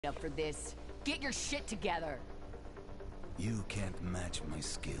up for this. Get your shit together. You can't match my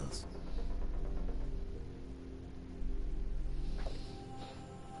skills.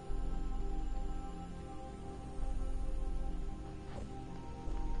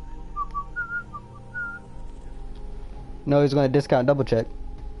 No, he's gonna discount double check.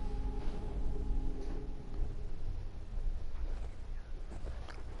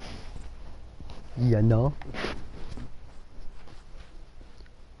 Yeah, no.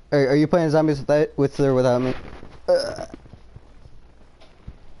 Are you playing zombies with or without me?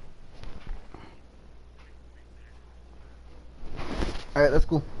 Alright, that's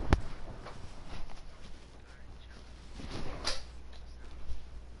cool.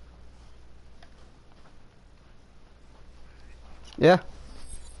 Yeah.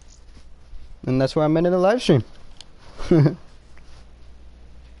 And that's where I'm in the live stream.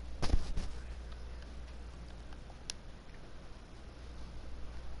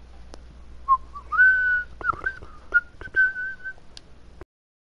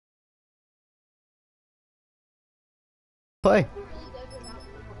 Play.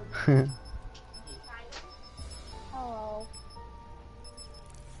 Hello.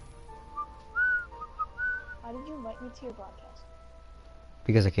 How did you invite me to your broadcast?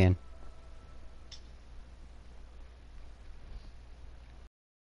 Because I can.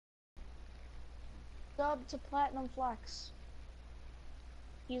 Sub to Platinum Flex.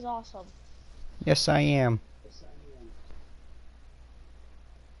 He's awesome. Yes, I am.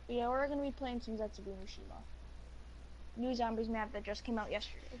 Yeah, we're gonna be playing some Zetsubu Mishima. New zombies map that just came out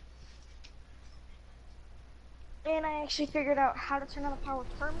yesterday. And I actually figured out how to turn on the power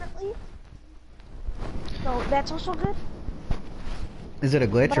permanently. So that's also good. Is it a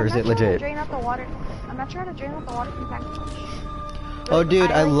glitch or is it legit? Drain out the water. I'm not sure how to drain out the water from package punch. Oh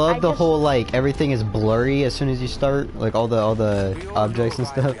dude, I love the whole like everything is blurry as soon as you start, like all the objects and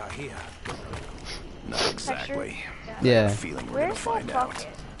stuff. Not exactly. Yeah. Feeling Where's the find out. bucket?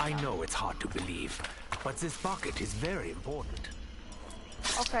 I know it's hard to believe, but this bucket is very important.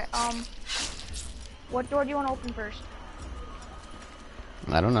 Okay, what door do you want to open first?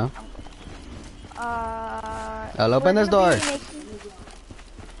 I don't know. I'll open this door.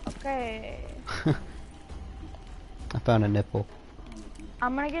 Okay. I found a nipple.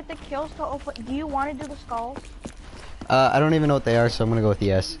 I'm gonna get the kills to open. Do you want to do the skulls? I don't even know what they are, so I'm gonna go with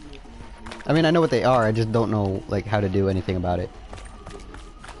yes. I mean, I know what they are, I just don't know like how to do anything about it.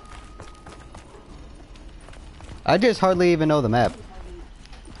 I just hardly even know the map.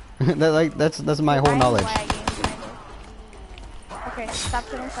 that's my whole knowledge. Okay, stop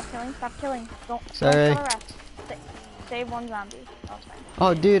killing, stop killing, stop killing. Don't Sorry. kill the rest. Save one zombie. That's fine.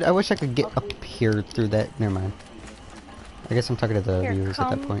 Oh dude, I wish I could get up here through that. Never mind. I guess I'm talking to the viewers at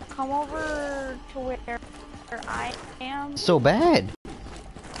that point. Come over to where I am. So bad.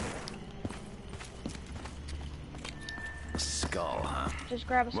 A skull, huh? Just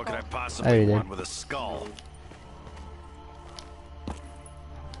grab a skull. What could I I possibly already want did. with a skull?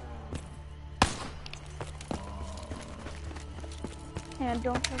 And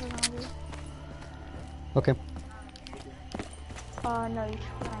don't kill the zombie. Okay. No, you should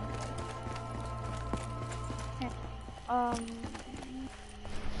find it.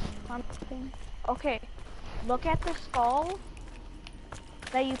 Something. Okay, look at the skull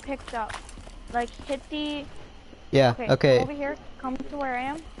that you picked up. Like, hit the... Yeah, okay. Come over here, come to where I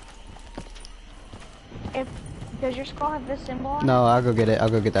am. Does your skull have this symbol on it? No, I'll go get it. I'll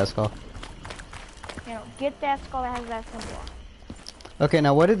go get that skull. You know, get that skull that has that symbol on it. Okay,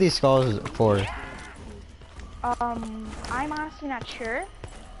 now what are these skulls for? I'm honestly not sure,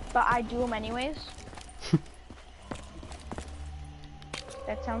 but I do them anyways.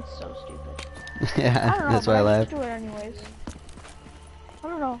 That sounds so stupid. Yeah, I don't know, that's why I I laughed. just do it anyways. I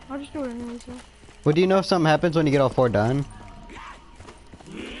don't know, I'll just do it anyways. Yeah. Well, do you know if something happens when you get all 4 done?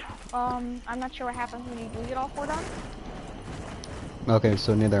 I'm not sure what happens when you do get all 4 done. Okay,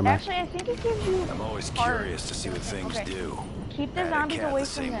 so neither am I. Actually, I think it gives you. I'm always heart. curious to see what things Okay. do. Keep the I had a zombies cat away the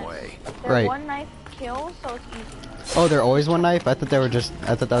from same this. way. They're Right. one knife kills, so it's easy. Oh, they're always one knife? I thought they were just.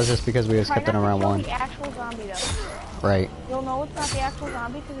 I thought that was just because we just Try kept it not to around kill one. the actual zombie though. Right. You'll know it's not the actual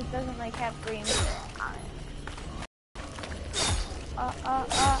zombie because it doesn't like have green on it.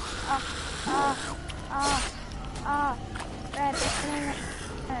 Red,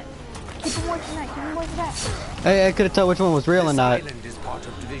 keep him away from that, keep him away from that. Hey, I couldn't tell which one was real and This not. island is part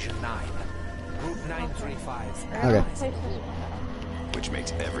of Division 9. Group 935. Okay. Place this one. Which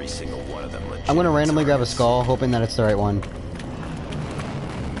makes every single one of them legit. I'm gonna randomly grab a skull, hoping that it's the right one.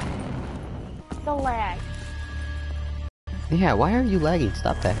 The lag. Yeah, why are you lagging?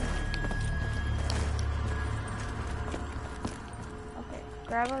 Stop that. Okay,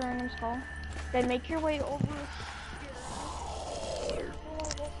 grab grab a random skull. Then make your way over.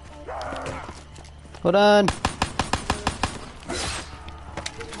 Hold on. Don't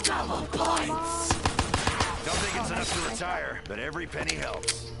think it's enough to retire, but every penny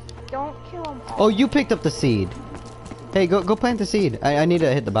helps. Don't kill them all. Oh, you picked up the seed. Hey, go plant the seed. I need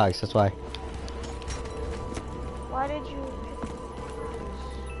to hit the box. That's why. Why did you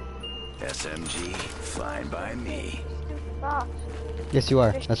SMG, fine by me. pick the box? Yes, you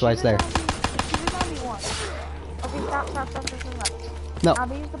are. There's That's why it's there. two zombie ones. Okay, stop. No. I'll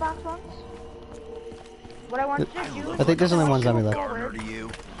use the box ones. What I want you to do is I think there's only one zombie left. Partner to you.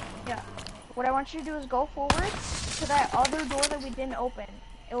 Yeah. What I want you to do is go forward to that other door that we didn't open.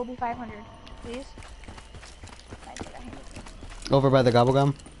 It will be 500. Please. Over by the gobble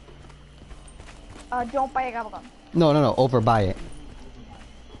gum? Don't buy a gobble gum. No. Over by it.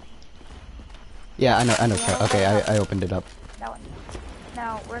 Yeah, I know. Okay, I opened it up. That one.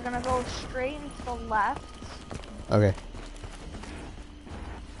 Now, we're gonna go straight into the left. Okay.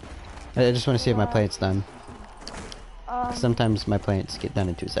 I just want to see if my plant's done. Sometimes my plants get done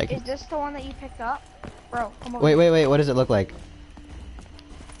in 2 Is seconds. this the one that you picked up? Bro, come over. Wait. What does it look like?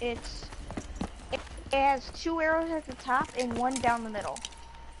 It has 2 arrows at the top and 1 down the middle.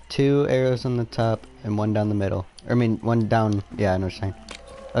 2 arrows on the top and 1 down the middle. I mean, 1 down. Yeah, I know what you're saying.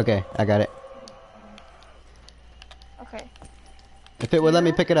 Okay, I got it. Okay. If it would let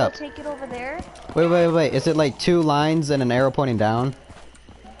me pick it up. I'll take it over there. Wait. Is it like 2 lines and an arrow pointing down?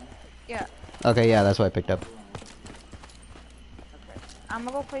 Yeah. Okay, yeah, that's what I picked up. Okay. I'm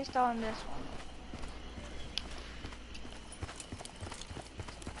gonna go place down this one.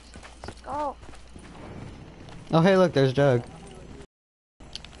 Let's go. Oh, hey, look, there's Jug.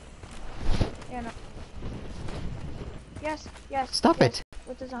 Yeah, no. Yes. Stop yes. it.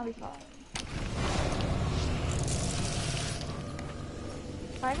 With the zombie fall.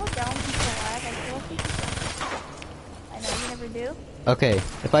 If I go down people lag, I feel like I know you never do. Okay,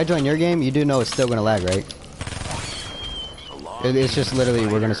 if I join your game, you do know it's still gonna lag, right? It's just literally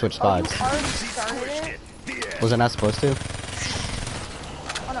we're gonna switch Oh, you spots. already started it? Was I not supposed to?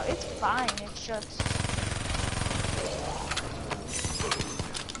 Oh no, it's fine. It's just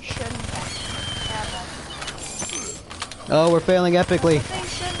you shouldn't have them. Oh, we're failing epically.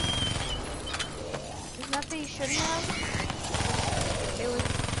 It's not that you shouldn't have. It was.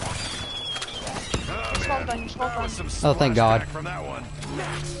 Your skull's done. Oh, thank God. From that one.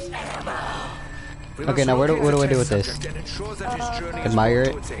 Okay, now what do I do with this? Admire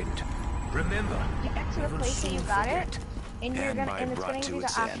it. Remember, Get to the place that you got it, and you're gonna, by and it's gonna brought give to you the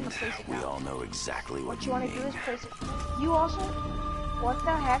its option to end, place it we down. all know exactly what What you want to do mean. is place it. You also, what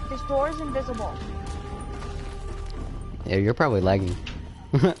the heck? This door is invisible. Yeah, you're probably lagging.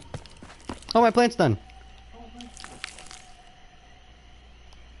 Oh, my plant's done.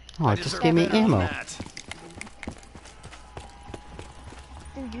 Oh, it just gave me ammo.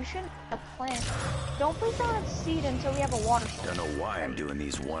 Dude, you shouldn't have plant. Don't place down a seed until we have a water source. Don't know why I'm doing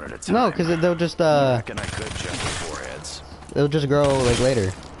these one at a time. No, because they'll just I reckon I could jump the foreheads. they'll just grow like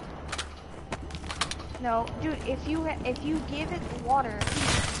later. No, dude, if you give it water,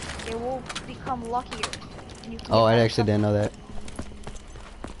 it will become luckier. And you can Oh, get I better actually stuff. didn't know that.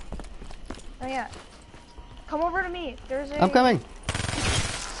 Oh yeah. Come over to me. There's a I'm coming.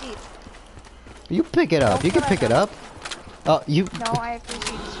 seed. You pick it up. Don't You can put pick it it up. Oh, you. No, I have 3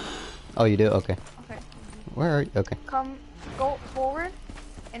 seeds. Oh, you do? Okay. Okay. Where are you? Okay. Go forward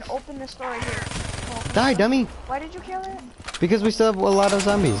and open this door right here. Die, dummy. Why did you kill it? Because we still have a lot of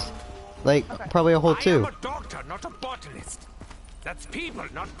zombies. Like, Okay. probably a whole I 2. am a doctor, not a botanist. That's people,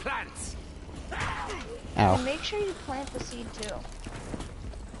 not plants. Ow. And make sure you plant the seed too.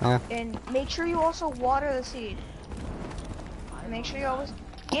 Yeah. And make sure you also water the seed. And make sure you always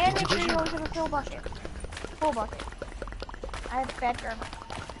have a full bucket. Full bucket. I have bad grammar.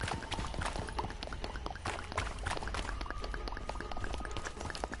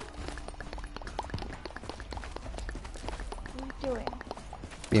 What are you doing?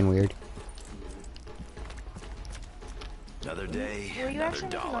 Being weird. Another day, Were you another actually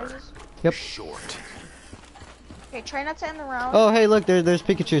making dollar. noises? Yep. Short. Okay, try not to end the round. Oh, hey, look, there's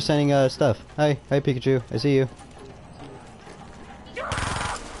Pikachu sending stuff. Hi, Pikachu. I see you.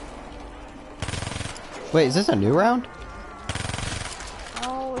 Wait, is this a new round?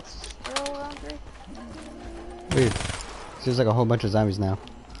 Oh, it's still round 3. Weird. Seems like a whole bunch of zombies now.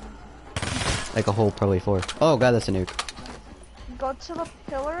 Like a whole probably 4. Oh god, that's a nuke. Go to the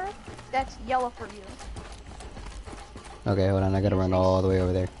pillar that's yellow for you. Okay, hold on, I gotta run all the way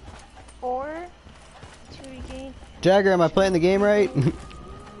over there. 4 to regain. Jagger, am I playing the game right? Obtaining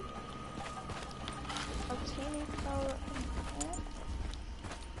power.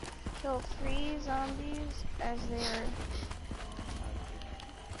 kill 3 zombies as they're...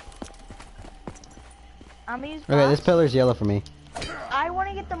 I'm gonna use Okay, this box. pillar's yellow for me. I want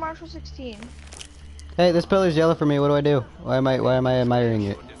to get the Marshall 16. Hey, this pillar's yellow for me. What do I do? Why am I admiring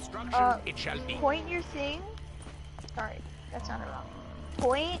it? Destruction it shall be. Point your thing. Sorry, that sounded wrong.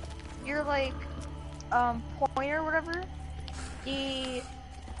 Point your like, pointer or whatever. The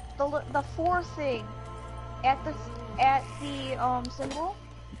 4 thing at the symbol,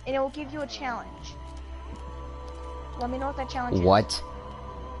 and it will give you a challenge. Let me know what that challenge is. What?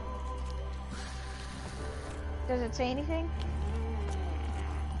 Does it say anything?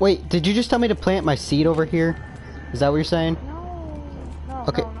 Wait, did you just tell me to plant my seed over here? Is that what you're saying? No,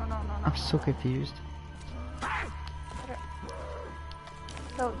 Okay. no. I'm so confused.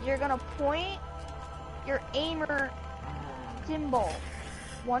 So you're gonna point your aimer symbol,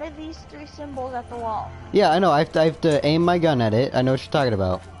 one of these 3 symbols at the wall. Yeah, I know. I have to aim my gun at it. I know what you're talking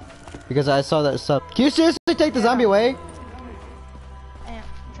about. Because I saw that sub. Can you seriously take the zombie away? I'm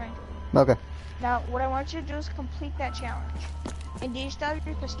trying to. Okay. Now, what I want you to do is complete that challenge. And do you still have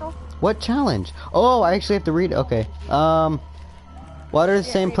your pistol? What challenge? Oh, I actually have to read. Okay. Water the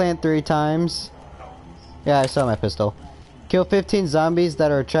same read plant 3 times. Yeah, I saw my pistol. Kill 15 zombies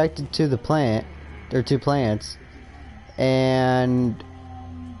that are attracted to the plant. Or 2 plants. And...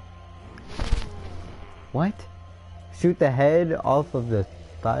 What? Shoot the head off of the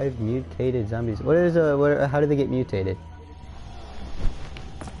 5 mutated zombies. What is how do they get mutated?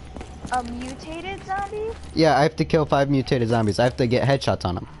 A mutated zombie? Yeah, I have to kill 5 mutated zombies. I have to get headshots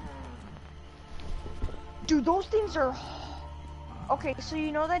on them. Dude, those things are... Okay, so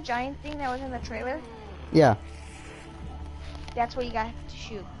you know that giant thing that was in the trailer? Yeah. That's what you got to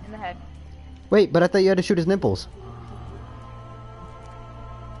shoot in the head. Wait, but I thought you had to shoot his nipples.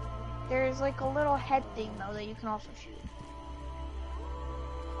 There's like a little head thing though that you can also shoot.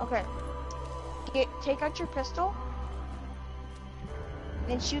 Okay. Take out your pistol.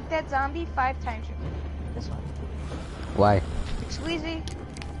 And shoot that zombie 5 times. This one. Why? Squeezy.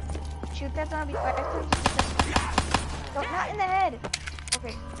 Shoot that zombie 5 times. No, not in the head.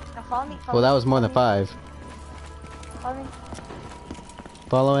 Okay. Now follow me. Well, that was more than 5. Follow me.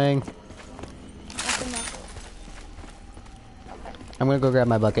 Following. Nothing else. Okay. I'm gonna go grab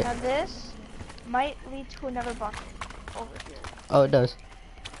my bucket. Now this might lead to another bucket over here. Oh, it does.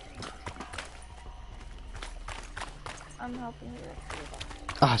 I'm helping you.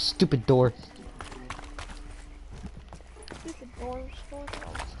 Ah, stupid door. Stupid doors.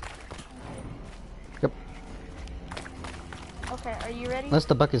 Yep. Okay, are you ready? Unless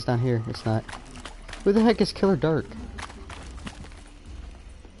the bucket's down here. It's not. Who the heck is Killer Dark?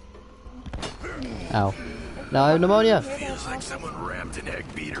 Ow. Now I have pneumonia. Feels like someone rammed an egg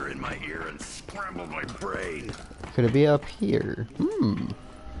beater in my ear and scrambled my brain. Could it be up here?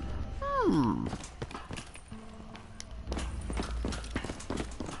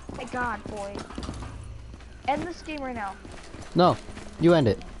 My God, boy. End this game right now. No. You end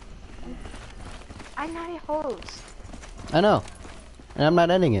it. I'm not a host. I know. And I'm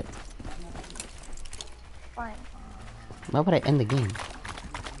not ending it. Fine. Why would I end the game?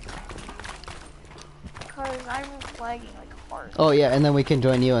 Because I'm lagging like hard. Oh yeah, and then we can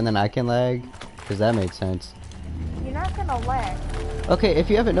join you and then I can lag? Because that made sense. You're not gonna lag. Okay, if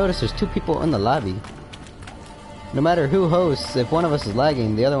you haven't noticed, there's 2 people in the lobby. No matter who hosts, if one of us is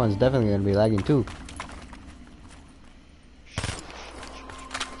lagging, the other one's definitely going to be lagging too.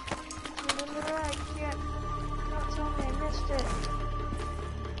 I can't. Don't tell me I missed it.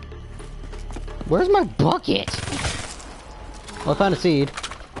 Where's my bucket? Well, I found a seed.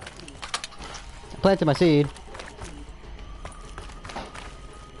 I planted my seed.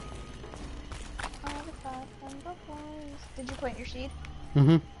 Did you plant your seed?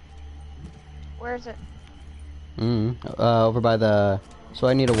 Mm-hmm. Where is it? Over by the... So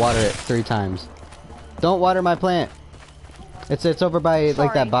I need to water it 3 times. Don't water my plant. It's over by like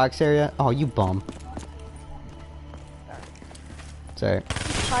Sorry. that box area. Oh, you bum. Sorry.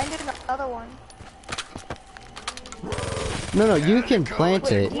 Find another one. No, you can plant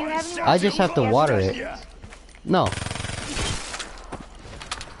Wait, it. do you have any I just have to water it. No.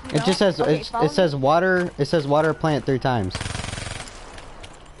 You It just don't? says Okay, it follow says me. water. It says water plant 3 times.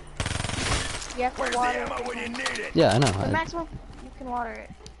 You have to Where's the water ammo it. when you need it? Yeah, I know. The maximum, you can water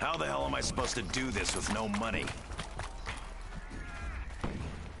it. How the hell am I supposed to do this with no money?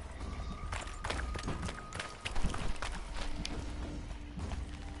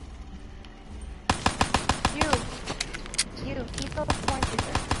 You, keep those points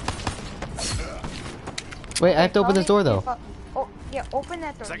there. Wait, I have to open this door though. Oh, yeah, open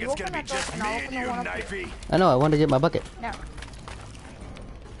that door. It's like You it's open gonna be that door just and me I'll and open you, the one up here. knifey. I know. I wanted to get my bucket. Now.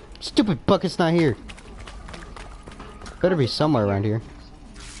 Stupid bucket's not here. Better be somewhere around here.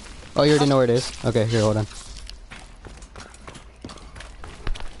 Oh, you already know where it is? Okay, here, hold on.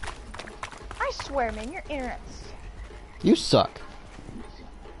 I swear, man, your internet's... You suck.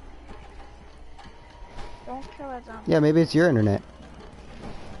 Don't kill that zombie. Yeah, maybe it's your internet.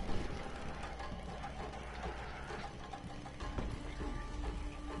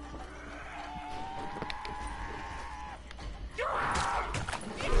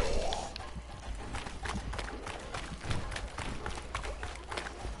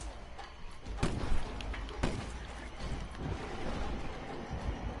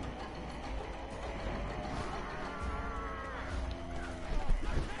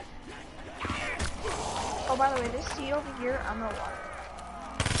 Oh, by the way, this seed over here, I'm gonna water.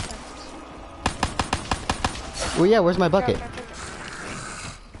 Well, yeah, where's my bucket?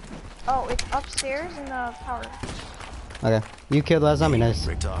 Oh, it's upstairs in the power. Okay. You killed that zombie, nice.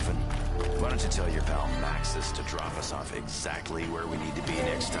 Richtofen, why don't you tell your pal Maxis to drop us off exactly where we need to be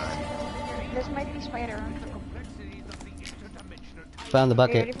next time? This might be spider. Found the Are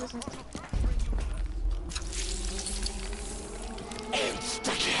you ready bucket. for this?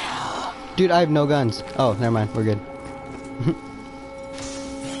 Dude, I have no guns. Oh, never mind. We're good.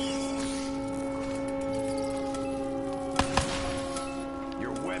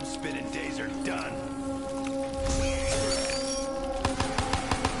 Your web spinning days are done.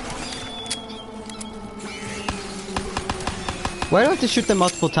 Why do I have to shoot them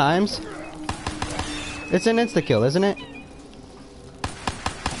multiple times? It's an insta-kill, isn't it?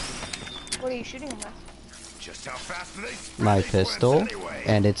 What are you shooting him with? Just how fast do they spin My these webs pistol, anyway?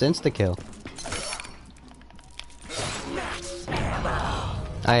 and it's insta-kill.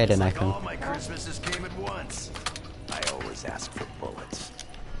 I had a knife Like him. all my Christmases came at once. I always ask for bullets.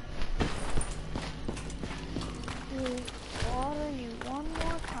 Water you one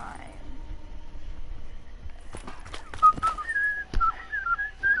more time.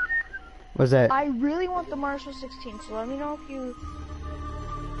 What's that? I really want the Marshall 16, so let me know if you...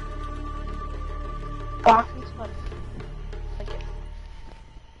 Box and split. Like it.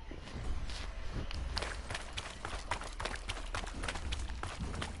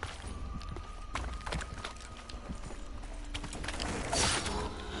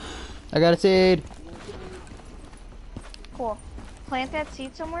 I got a seed. Cool. Plant that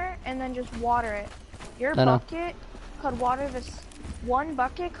seed somewhere and then just water it. Your I know. bucket could water this. One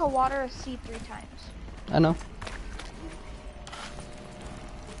bucket could water a seed 3 times. I know.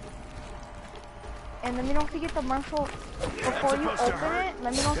 And let me know if you get the Marshall before you supposed to open hurt, it.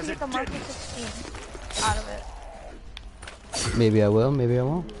 Let me know if 'cause you get the it Marshall didn't. 16 out of it. Maybe I will, maybe I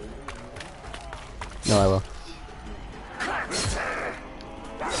won't. No, I will.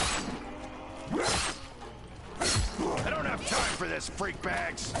 I don't have time for this, freak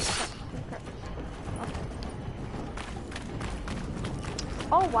bags.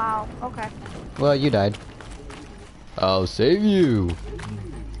 Oh wow. Okay. Well, you died. I'll save you.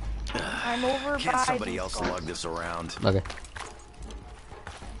 I'm over Can't by somebody these else skulls. lug this around? Okay.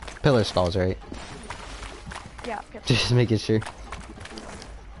 Pillar skulls, right? Yeah. Okay. Just making sure.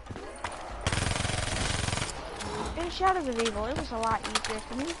 In Shadows of Evil, it was a lot easier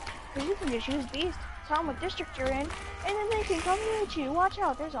for me because you can just use beasts, tell them what district you're in, and then they can come get you. Watch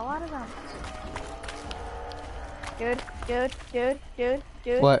out, there's a lot of zombies. Dude.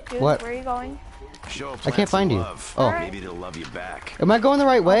 What? Dude, What? where are you going? Show a I plant can't some find you. love. Oh. Maybe they'll love you back. Am I going the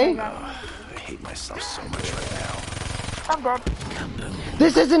right way? I hate myself so much right now. I'm dead.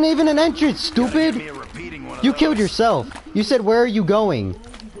 This isn't even an entrance, Gotta give stupid! me a repeating one of You killed those. yourself. You said, where are you going?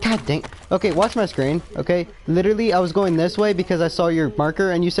 God dang. Okay, watch my screen, okay? Literally, I was going this way because I saw your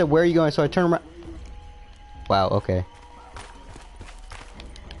marker, and you said, where are you going? So I turned around. Wow, okay.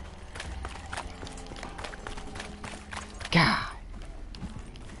 God.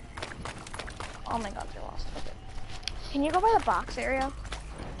 Oh my god, they're lost. Okay. Can you go by the box area?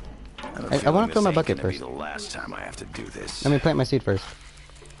 have a I feeling wanna this fill my ain't bucket gonna be first. the last time I have to do this. Let me plant my seed first.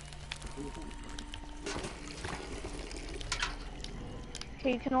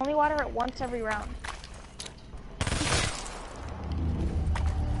 Okay, you can only water it once every round.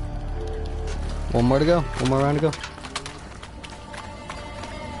 One more to go. One more round to go.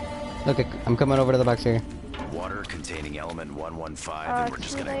 Look, I'm coming over to the box here. Water containing element 115, and we're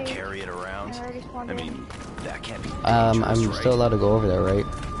just too gonna late. carry it around. I already spawned I in. mean, that can't be I'm dangerous, right? still allowed to go over there, right?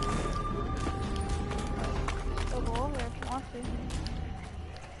 So go over if you want to.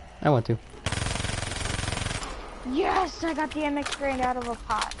 I want to. Yes, I got the MX grain out of a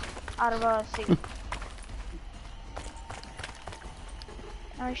pot. Out of a seed.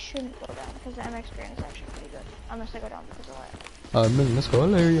 I shouldn't go down because the MX Grand is actually pretty good. Unless I go down because of that. Let's go,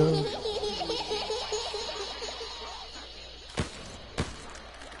 area.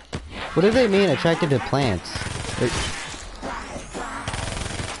 What do they mean attracted to plants?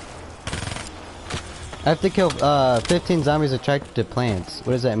 I have to kill 15 zombies attracted to plants.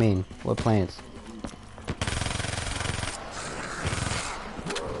 What does that mean? What plants?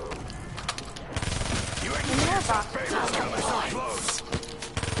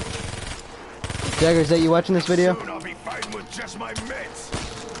 Jagger, is that you watching this video? Soon I'll be fighting with just my mitts.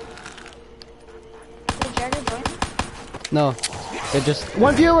 Did Jagger join? No. It just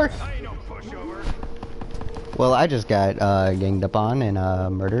one viewer! I ain't no pushover. Well, I just got ganged up on and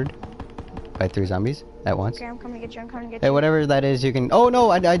murdered by 3 zombies at once. Okay, I'm coming to get you. I'm coming to get Hey, you. whatever that is, you can. Oh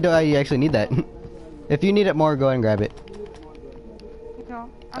no, I actually need that. If you need it more, go ahead and grab it. No.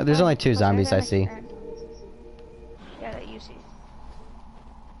 There's only 2 zombies I see. Yeah, that you see.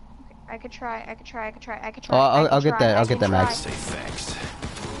 Okay, I could try. Oh, I'll get that. I'll get that, Max. Say thanks.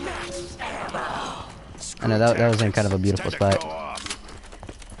 I know that was in kind of a beautiful Time to spot. go off.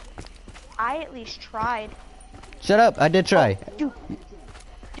 I at least tried. Shut up! I did try. Dude,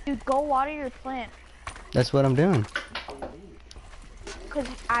 go water your plant. That's what I'm doing. Cause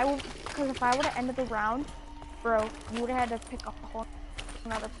if I would have ended the round, bro, you would have had to pick up a whole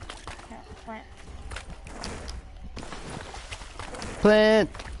another plant. Plant.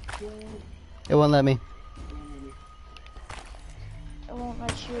 It won't let me. It won't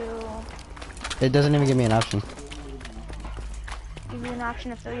let you It doesn't even give me an option. give you an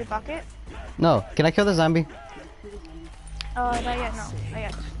option to fill your bucket. No. Can I kill the zombie? Not yet, no, not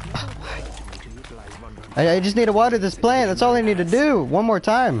yet. I just need to water this plant. That's all I need to do. One more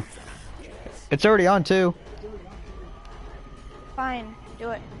time. It's already on too. Fine, do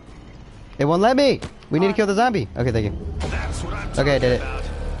it. It won't let me. We need to kill the zombie. Okay, thank you. That's what I'm Okay, I did it. about.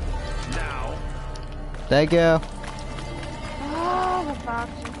 Now, Thank you. Oh, the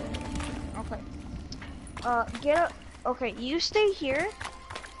box. Okay. Get up. Okay, you stay here.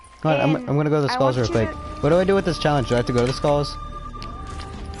 Come on, I'm And gonna go to the I skulls want real you quick. What do I do with this challenge? Do I have to go to the skulls?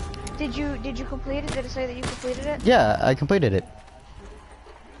 Did you complete it? Did it say that you completed it? Yeah, I completed it.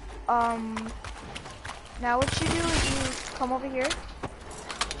 Now what you do is you come over here.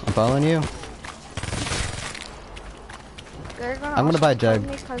 I'm following you. They're gonna I'm gonna also buy a kill jug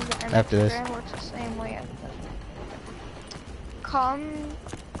me 'cause the after this. Grand works the same way.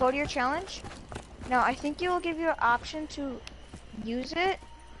 Go to your challenge. Now I think it will give you an option to use it.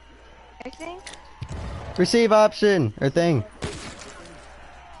 I think. Receive option or thing.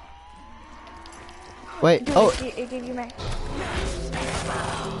 Wait. Dude, Oh, it gave you max.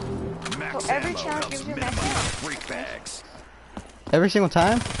 max So every ammo challenge helps gives you minimize max ammo. freak bags. every single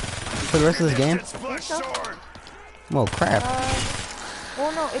time for the rest of this game. It's blood short. Whoa, crap.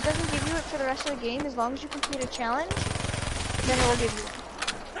 Well, no, it doesn't give you it for the rest of the game. As long as you complete a challenge, then it will give you it.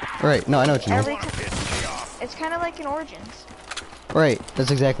 Right. No, I know what you mean. Every it's kind of like in Origins. Right. That's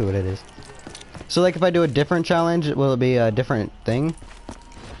exactly what it is. So, like, if I do a different challenge, will it be a different thing?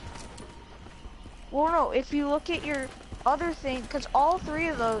 Well, no, if you look at your other thing, because all 3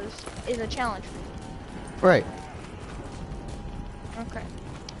 of those is a challenge. Right. Okay.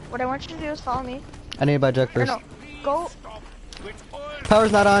 What I want you to do is follow me. I need to buy a jug Or first. no, go.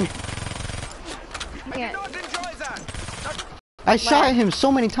 Power's not on. You can't. I shot him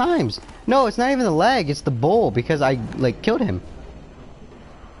so many times. No, it's not even the leg. It's the bull because I like killed him.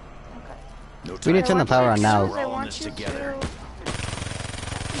 No We need to time turn the What I power want on you to do now. is I We're all in want this you together. to-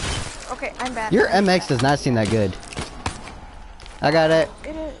 Okay, I'm bad. Your I'm MX bad. does not seem that good. I got it.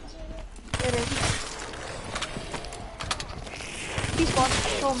 It is. It is. He's one.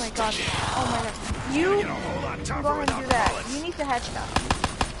 Oh my god. Oh my god. You a whole lot go tougher ahead and do without that. bullets. You need to headshot.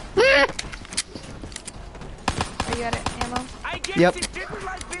 Are you out of ammo? I guess Yep. it didn't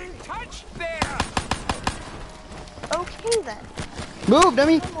like being touched there. Okay then. Move,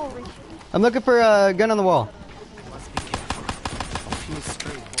 dummy. Come over here. I'm looking for a gun on the wall. Must be careful. A few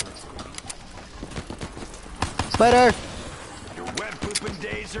stray bullets. Spider. Your web pooping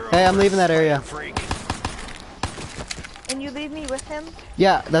days are Hey, I'm over, leaving that area. freak. And you leave me with him?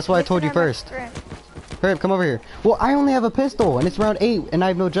 Yeah, that's why I With told an you MX first. Grand. Hurry up, come over here. Well, I only have a pistol, and it's round 8, and I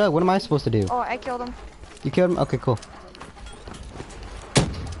have no jug. What am I supposed to do? Oh, I killed him. You killed him? Okay, cool.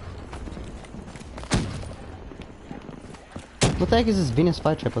 What the heck is this Venus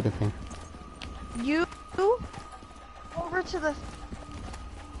flytrap looking thing? You go over to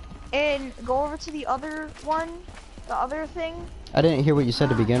the other one, the other thing. I didn't hear what you said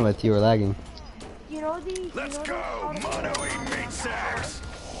to begin with. You were lagging. You know the. Let's you know go, mono eat meat sacks.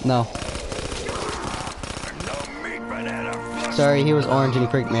 No. No meat banana Sorry, he was orange and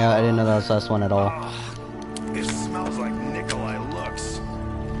he freaked me out. I didn't know that was the last one at all. It smells like Nikolai looks.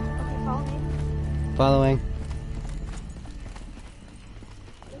 Okay, follow me. Following.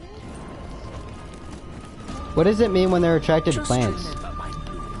 What does it mean when they're attracted to Just plants? remember my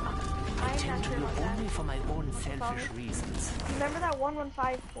blue mother. I I'm tend not to sure look about that. only for my own selfish reasons. Remember that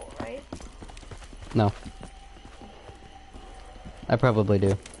 115 pool, right? No. I probably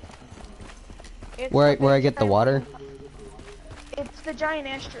do. It's Where the I big get the giant water? 115. It's the giant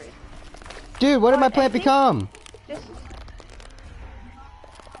asteroid. Dude, what did my But I plant think- become? This is...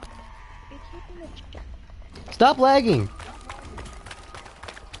 Be keeping the Stop lagging.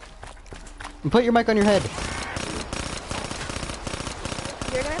 And put your mic on your head.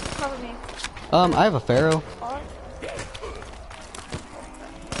 You're gonna have to cover me. I have a pharaoh. Follow?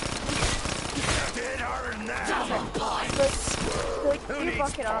 Hit harder than that. Put Who your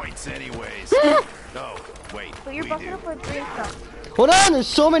bucket needs up. points anyways? No, wait. Put your we bucket do. up with green stuff. Hold on, there's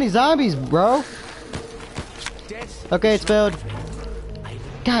so many zombies, bro. Death Okay, is it's not failed. my friend.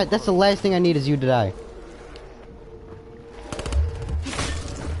 I God, that's the last thing I need is you to die.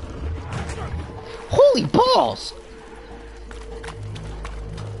 Holy balls!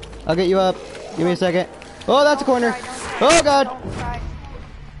 I'll get you up. Give me a second. Oh, that's a corner. Don't try, Oh, God. Don't try.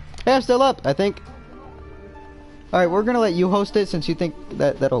 Hey, I'm still up, I think. Alright, we're gonna let you host it since you think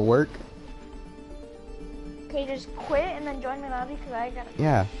that'll work. Okay, just quit and then join me lobby because I gotta.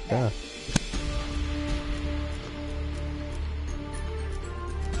 Yeah, duh.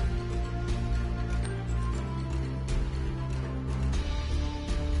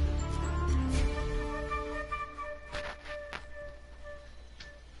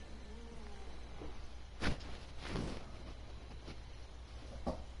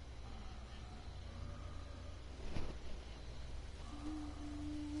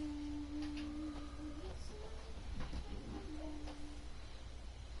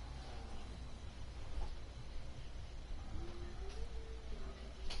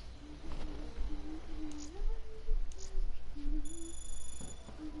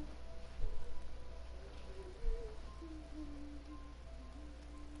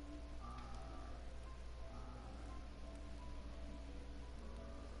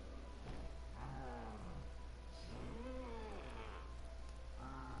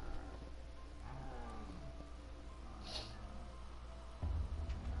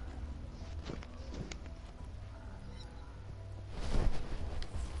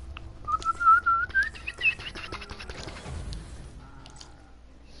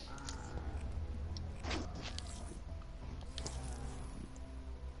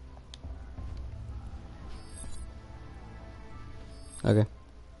 Okay.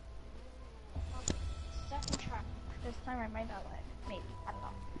 Second try. This time I might not lag. Maybe. I don't know.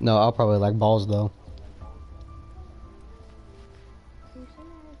 No, I'll probably like balls though. Can you send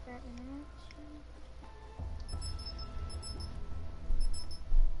me like that internet?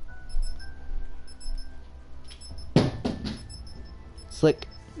 Slick.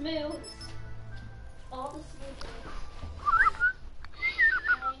 Move. All the sleep.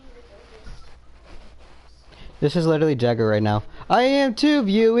 This is literally Jagger right now. I am too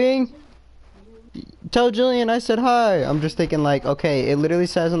viewing. Tell Jillian I said hi. I'm just thinking like, okay, it literally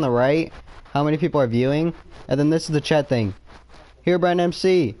says on the right how many people are viewing, and then this is the chat thing. Here Brian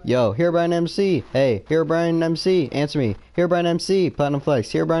MC. Yo, here Brian MC. Hey, here Brian MC. Answer me. Here Brian MC. Platinum Flex.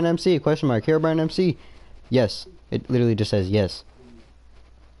 Here Brian MC. Question mark. Here Brian MC. Yes. It literally just says yes.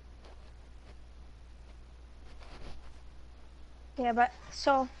 Yeah, but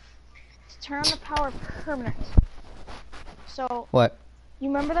so to turn on the power permanent. So What? you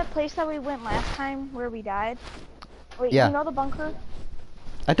remember that place that we went last time where we died? Wait, Yeah. you know the bunker?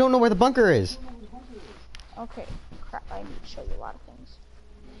 I don't know where the bunker is. Okay, crap, I need to show you a lot of things.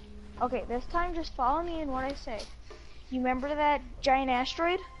 Okay, this time just follow me in what I say. You remember that giant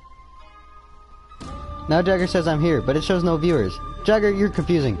asteroid? Now Jagger says I'm here, but it shows no viewers. Jagger, you're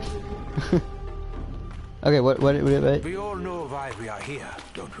confusing. Okay, what? We all know why we are here,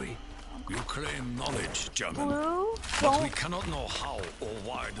 don't we? You claim knowledge, German, Blue, but we don't, cannot know how or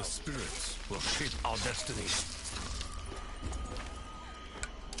why the spirits will shape our destiny.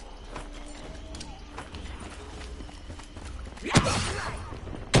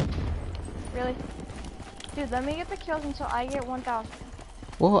 really? Dude, let me get the kills until I get 1,000.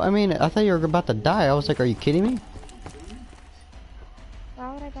 Well, I mean, I thought you were about to die. I was like, are you kidding me?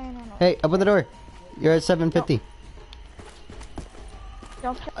 Why would I die in one? Hey, open the door. You're at 750.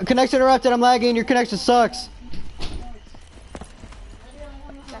 Don't kill Connection interrupted. I'm lagging. Your connection sucks.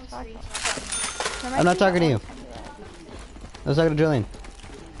 that fuck. I'm not talking to you. I was talking to Julian.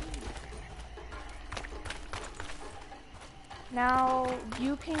 Now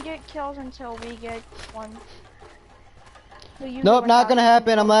you can get kills until we get one. Nope, not gonna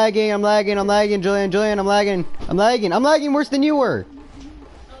happen. I'm lagging, Julian, I'm lagging. I'm lagging worse than you were.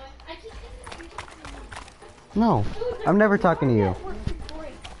 No, I'm never talking to you.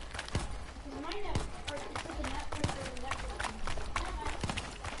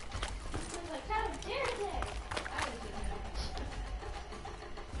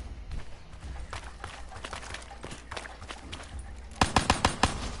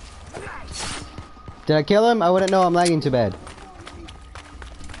 Did I kill him? I wouldn't know. I'm lagging too bad.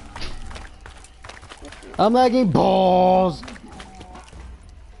 I'm lagging balls.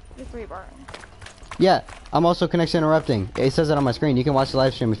 You're 3 bar. Yeah, I'm also connection interrupting. It says it on my screen. You can watch the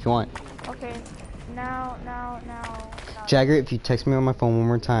live stream if you want. Okay, now. Jagger, if you text me on my phone one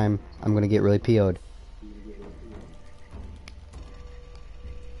more time, I'm gonna get really PO'd.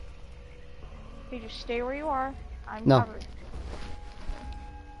 You just stay where you are. I'm No. covered.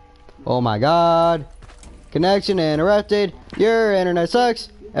 Oh my god. Connection interrupted. Your internet sucks.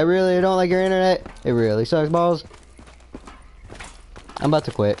 I really don't like your internet. It really sucks balls. I'm about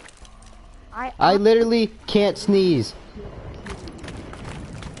to quit. I literally can't sneeze.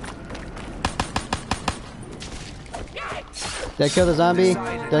 Did I kill the zombie?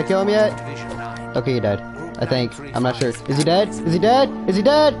 Did I kill him yet? Okay, he died. I think. I'm not sure. Is he dead? Is he dead? Is he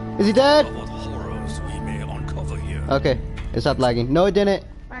dead? Is he dead? What horrors we may uncover here. Okay, it stopped lagging. No, it didn't.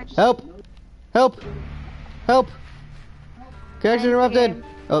 Help! Help! Help! Connection interrupted!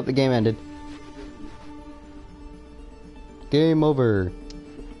 Oh, the game ended. Game over.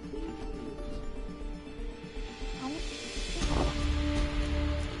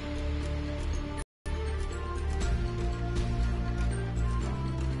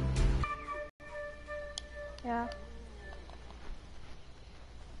 Yeah.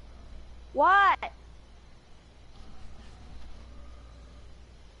 What?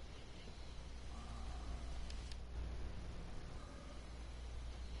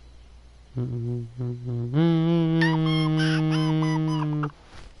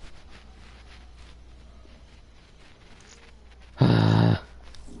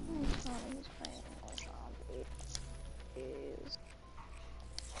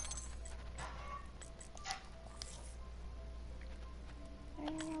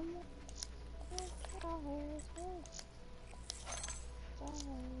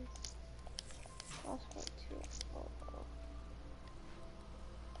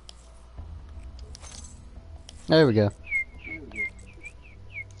 There we go.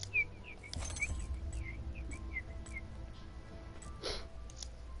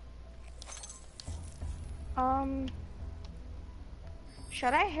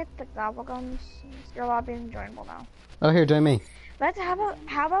 Should I hit the gobble guns? Your lobby is enjoyable now. Oh, here, join me.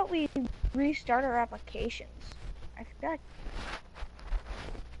 How about we restart our applications? I feel like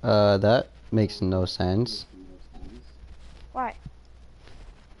That makes no sense. why?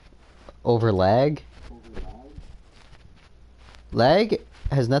 Over lag? Lag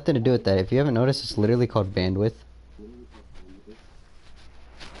has nothing to do with that. If you haven't noticed, it's literally called bandwidth.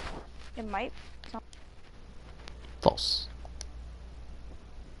 It might. False.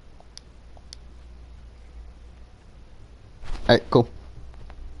 Alright, cool.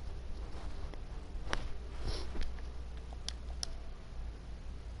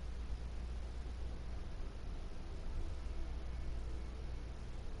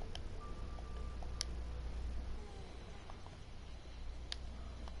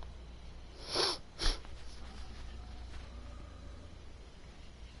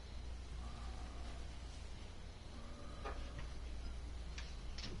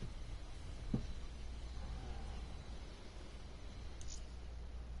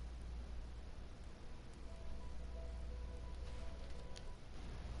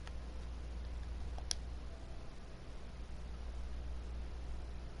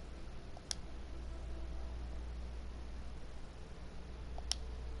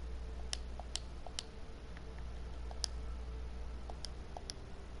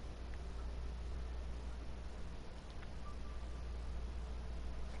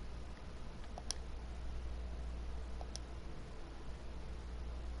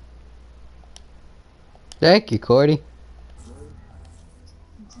 Thank you, Cordy.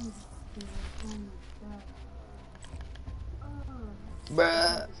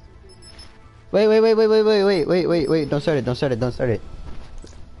 Bruh. Wait. Don't start it.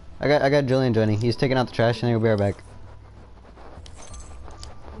 I got Julian joining. He's taking out the trash and he'll be right back.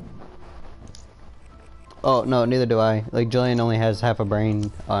 Oh, no, neither do I. Like, Julian only has half a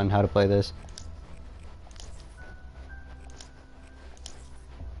brain on how to play this.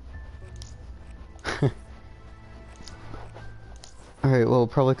 Alright, well,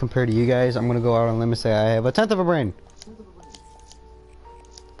 probably compared to you guys, I'm gonna go out on a limb and say I have a tenth of a brain.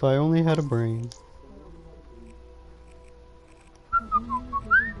 If I only had a brain.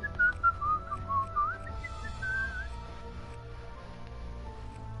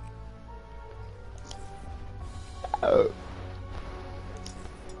 Oh.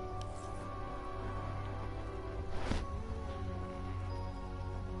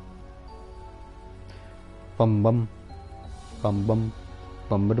 Bum bum. Bum bum.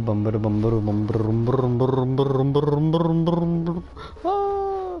 Bum bum bum bum bum bum bum bum bum.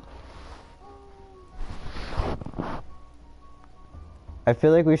 I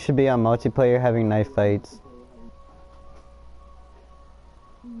feel like we should be on multiplayer having knife fights.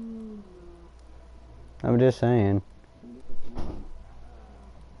 I'm just saying.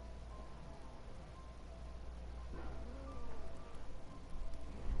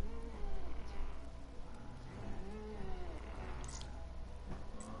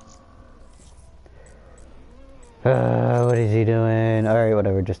 What is he doing? Alright,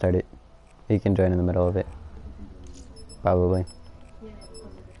 whatever, just start it. You can join in the middle of it. Probably.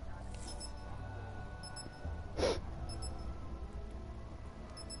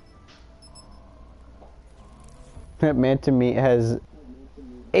 Man to meat has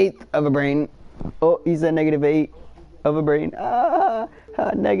 1/8 of a brain. Oh, he said -8 of a brain.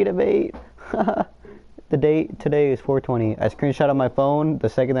 -8. The date today is 420. I screenshot on my phone the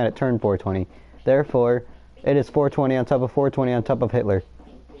second that it turned 420. Therefore, it is 420 on top of 420 on top of Hitler.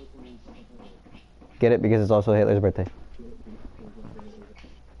 Get it? Because it's also Hitler's birthday.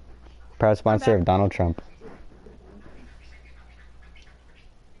 Proud sponsor of Donald Trump.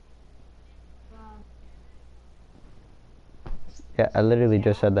 Yeah, I literally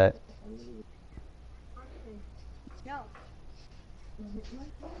just said that.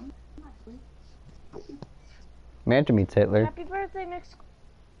 Man to meets Hitler. Happy birthday, Mix.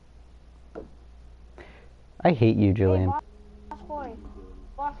 I hate you, Julian. Hey, boss boy.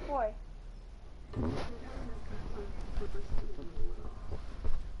 Boss boy.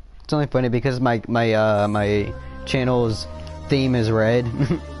 It's only funny because my channel's theme is red.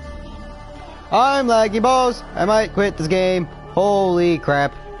 I'm laggy balls. I might quit this game. Holy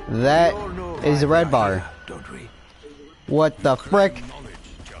crap. That is a red bar. Don't we? What the frick?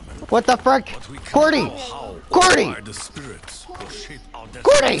 What the frick? Cordy! Cordy! The spirits will shape our destiny.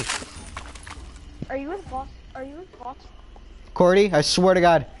 Cordy! Are you with boss? Are you with boss? Cordy, I swear to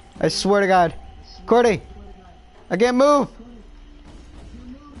God. I swear to God. Cordy! I can't move!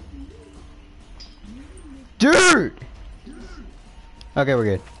 Dude! Okay, we're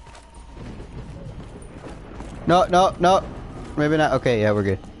good. No, no, no. Maybe not. Okay, yeah, we're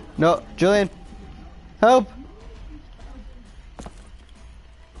good. No, Julian. Help!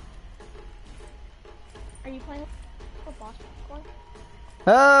 Are you playing with boss boy?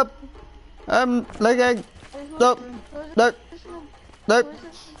 Help! I'm lagging. Look, look, look,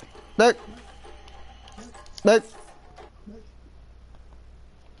 look, look.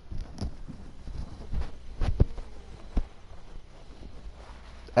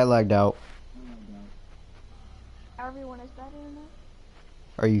 I lagged out. Everyone is better than that.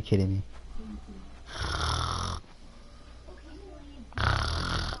 Are you kidding me?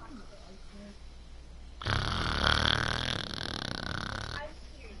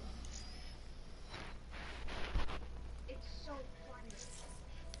 It's so funny.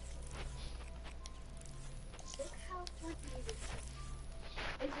 Look how funny it is.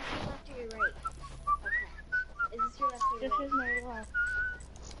 Is this your left or your right? Okay. Is this your left or your This right? is my left.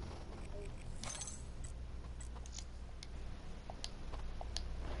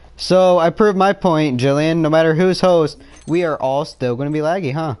 So I proved my point, Jillian. No matter who's host, we are all still going to be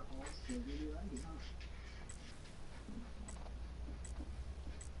laggy, huh?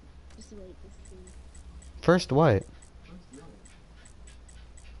 Just wait, this is... First what?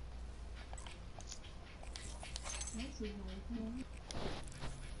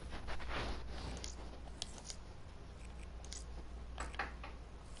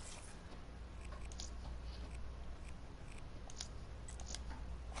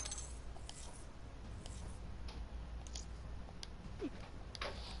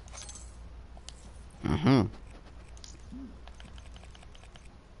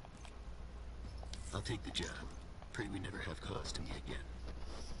 I'll take the job. Pray we never have cause to meet again.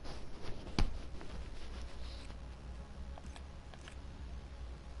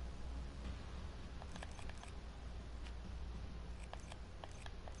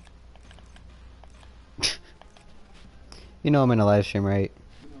 You know I'm in a live stream, right?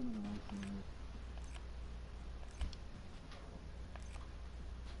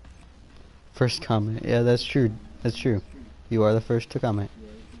 First comment. Yeah, that's true. That's true. You are the first to comment.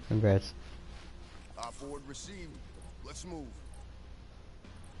 Congrats. Our board received. Let's move.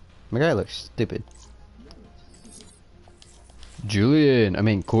 My guy looks stupid. Julian, I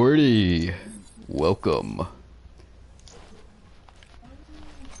mean Cordy. Welcome.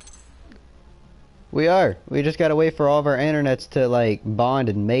 We are. We just gotta wait for all of our internets to like bond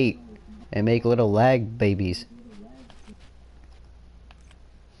and mate and make little lag babies.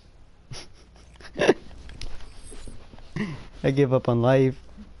 I give up on life.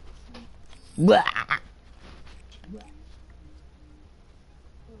 Blah!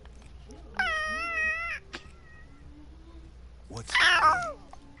 What's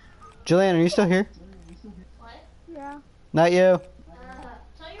Julian, are you still here? What? Yeah. Not you. Tell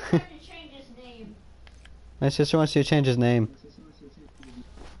your friend to change his name. My sister wants you to change his name It's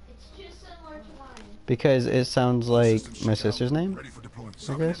too similar to mine. because it sounds like my sister's name. Ready for deployment. I guess.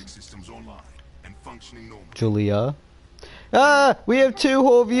 Cybernetic systems online and functioning normally. Julia. Ah, we have 2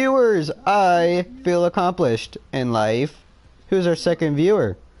 whole viewers. I feel accomplished in life. Who's our second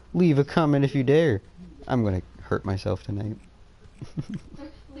viewer? Leave a comment if you dare. I'm gonna hurt myself tonight.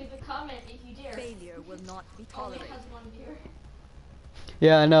 Leave a comment if you dare. Failure will not be Only tolerated. has one viewer.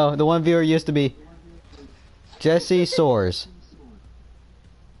 Yeah, I know. The one viewer used to be Jesse Soares.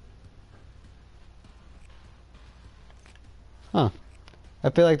 Huh. I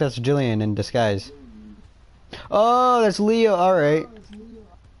feel like that's Julian in disguise. Oh, that's Leo. Alright.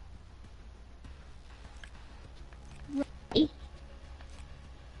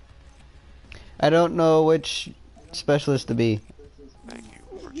 I don't know which specialist to be. Thank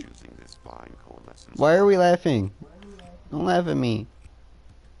you for choosing this fine coalescence. Why are we laughing? Don't laugh at me.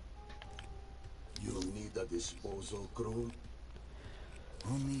 You need a disposal crew?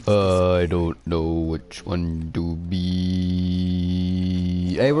 I don't know which one to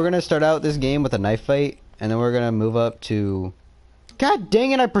be. Hey, we're gonna start out this game with a knife fight, and then we're gonna move up to... God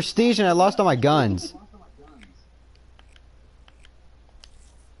dang it, I prestige and I lost all my guns.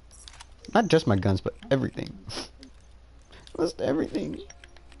 Not just my guns, but everything. Lost everything.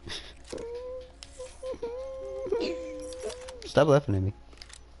 Stop laughing at me.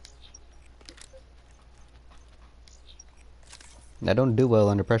 I don't do well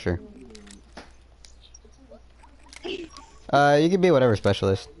under pressure. You can be whatever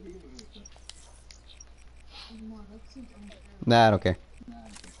specialist. Nah, I don't care.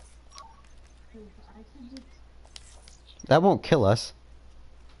 That won't kill us.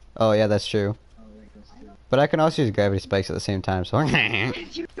 Oh yeah, that's true. But I can also use gravity spikes at the same time, so...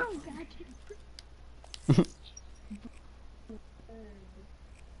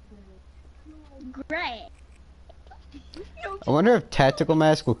 Great. I wonder if tactical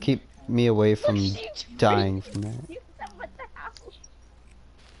mask will keep me away from dying from that. What the hell?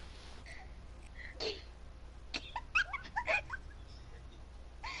 She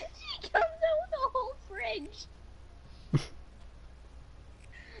comes out with a whole fridge.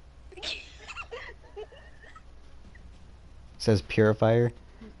 Says purifier.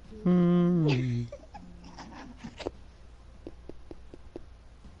 Hmm.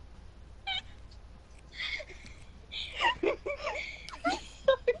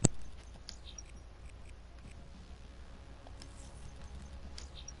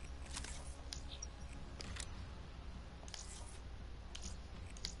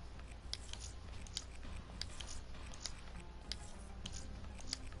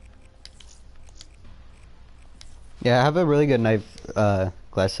 Yeah, I have a really good knife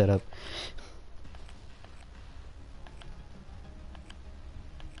glass setup.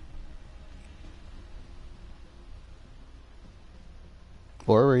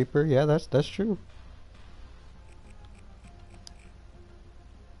 Or a Reaper, yeah, that's true.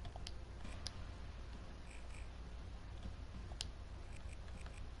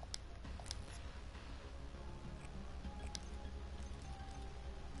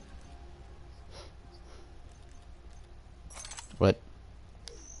 What?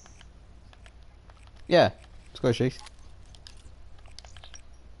 Yeah, let's go, Shakes.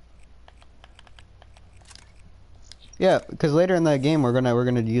 Yeah, because later in the game we're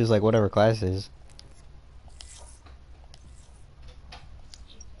gonna use like whatever classes.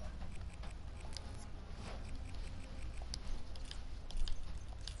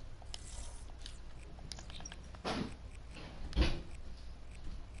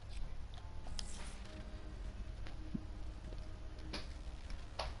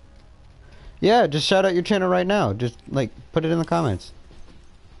 Yeah, just shout out your channel right now. Just like put it in the comments.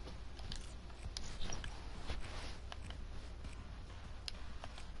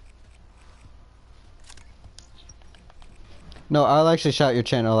 No, I'll actually shout your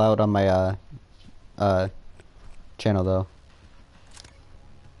channel out on my channel though.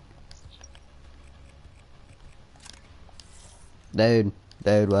 Dude,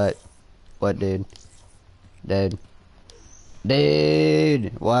 what? What, dude?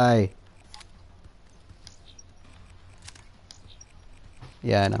 Dude, why?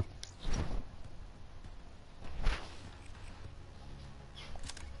 Yeah, I know.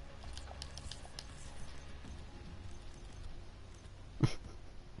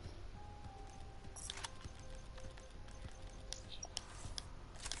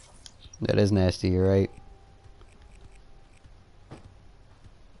 That is nasty, you're right.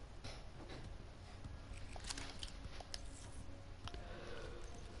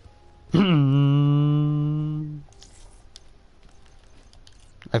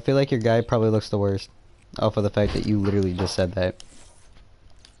 I feel like your guy probably looks the worst off of the fact that you literally just said that.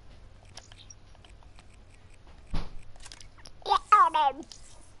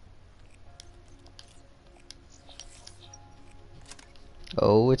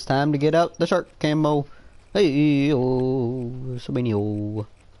 Oh, it's time to get out the shark camo. Hey, oh, so many oh.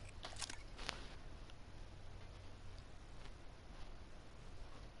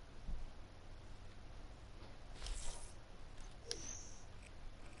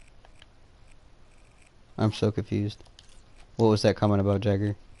 I'm so confused. What was that comment about,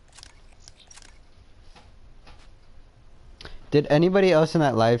 Jagger? Did anybody else in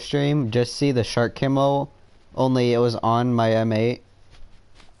that live stream just see the shark camo? Only it was on my M8.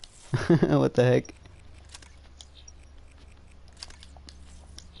 What the heck?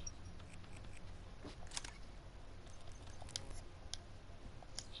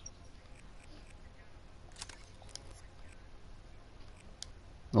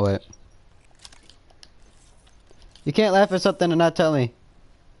 What? You can't laugh at something and not tell me.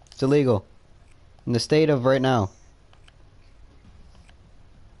 It's illegal. In the state of right now.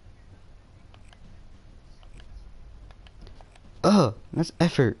 Ugh, that's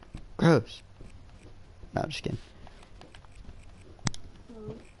effort. Gross. No, I'm just kidding.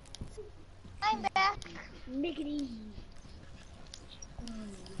 I'm back. Mickey D.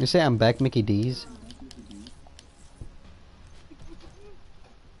 You say I'm back, Mickey D's?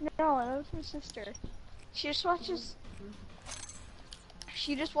 No, that was my sister. She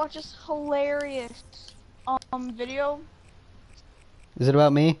just watches hilarious video. Is it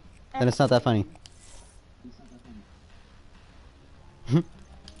about me? Then it's not that funny.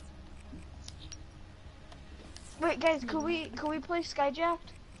 Wait, guys, could we play Skyjacked?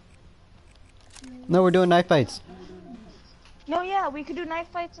 No, we're doing knife fights. No, yeah, we could do knife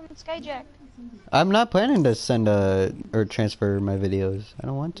fights on Skyjacked. I'm not planning to send or transfer my videos. I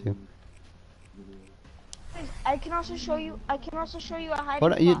don't want to. I can also show you a hiding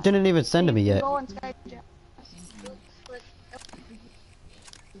What? You spot. didn't even send to me yet. Go on Skyjack.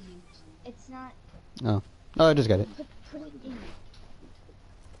 It's not. Oh. Oh, I just got it. Put it in.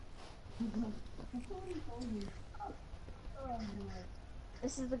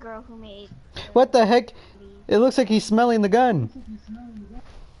 This is the girl who made. What the heck? It looks like he's smelling the gun.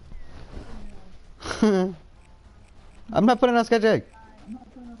 I'm not putting on Skyjack.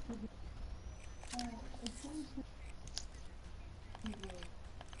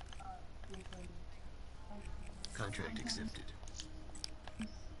 Contract accepted.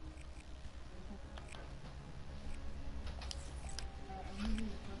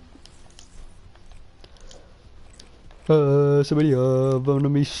 Somebody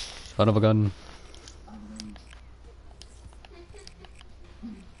on me, son of a gun.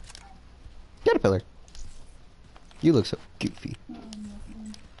 Caterpillar. You look so goofy.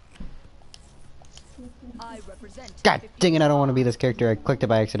 I represent God dang it, I don't want to be this character. I clicked it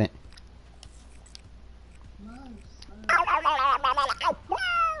by accident.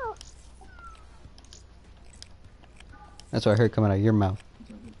 That's what I heard coming out of your mouth.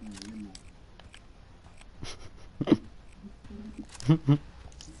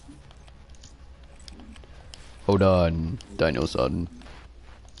 Hold on, Dino-son.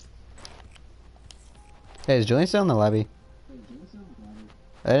 Hey, is Julian still in the lobby?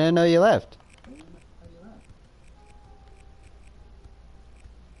 I didn't know you left.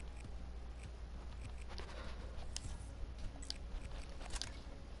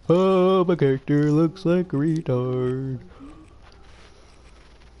 Oh, my character looks like a retard.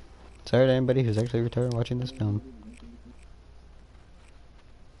 Sorry to anybody who's actually retarded watching this film.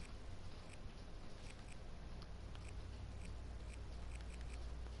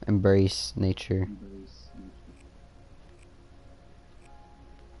 Embrace nature.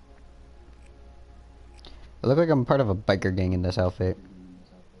 I look like I'm part of a biker gang in this outfit.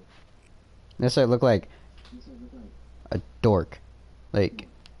 This I look like a dork. Like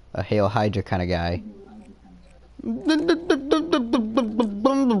a Hail Hydra kind of guy.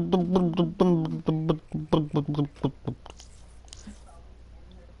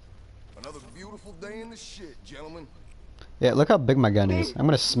 beautiful day in the shit, gentlemen. Yeah, look how big my gun is. I'm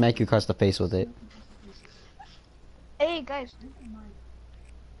gonna smack you across the face with it. Hey guys.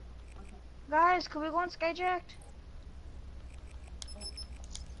 Guys, can we go on Skyjacked?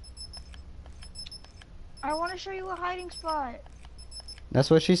 I want to show you a hiding spot.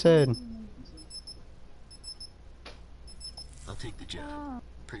 That's what she said. I'll take the job.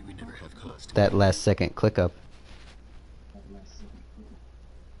 Pray we never have cause to. That last second click up.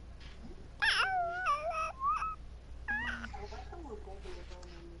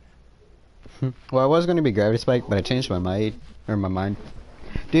 Well, I was gonna be Gravity Spike, but I changed my mind.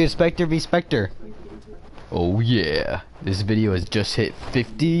 Dude, Spectre v Spectre. Oh yeah, this video has just hit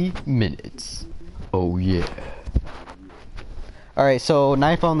 50 minutes. Oh yeah. Alright, so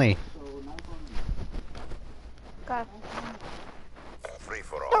knife only. God. Free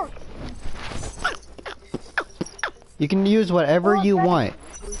for all. You can use whatever you want.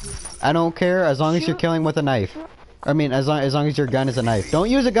 I don't care as long as you're killing with a knife. I mean, as long as your gun is a knife. Don't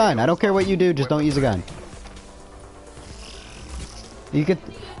use a gun. I don't care what you do. Just don't use a gun. You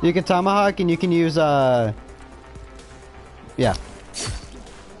can tomahawk and you can use yeah.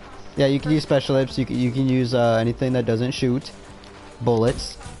 Yeah, you can use special lips. You can use anything that doesn't shoot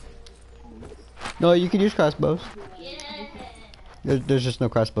bullets. No, you can use crossbows. There's just no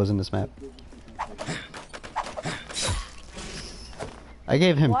crossbows in this map. I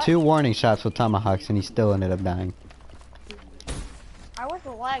gave him 2 warning shots with tomahawks and he still ended up dying. I was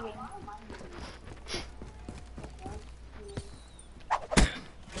lagging.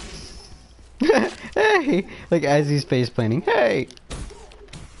 Hey! Like as he's face planting. Hey!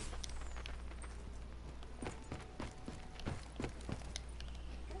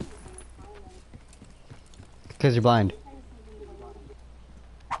 Because you're blind.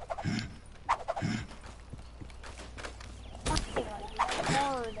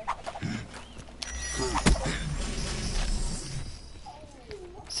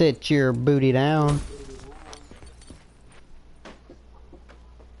 Sit your booty down.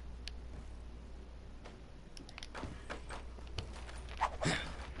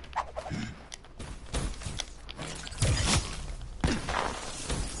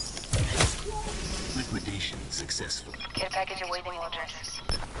 Liquidation successful. Care package awaiting orders.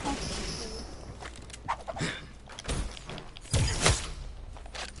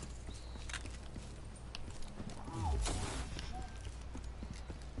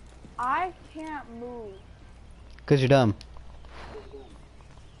 I can't move. Because you're dumb.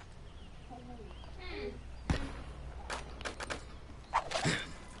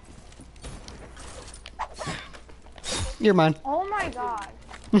 You're mine. Oh my god.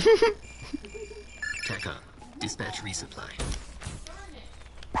 TACOM. Dispatch resupply.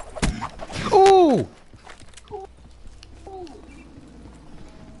 Ooh!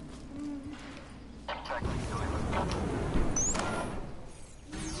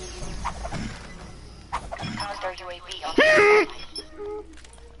 Counter UAV on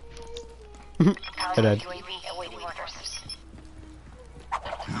I Counter died. UAV awaiting orders.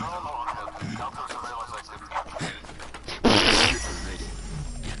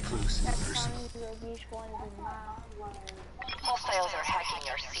 Get close and personal. Hostiles are hacking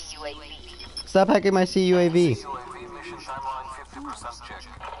our CUAV. Stop hacking my CUAV.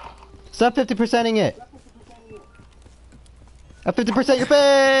 Stop 50%ing it. Up 50% your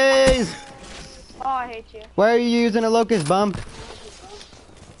face! Oh, I hate you. Why are you using a locust, bum?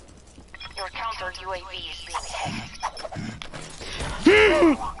 Your counter UAV is being hacked.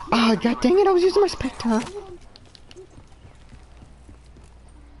 Oh, god dang it, I was using my Spectre.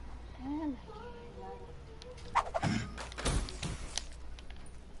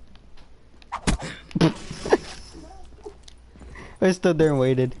 I stood there and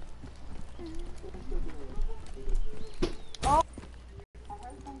waited.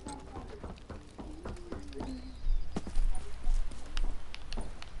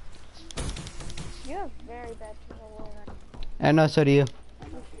 You have very bad control. I know, so do you.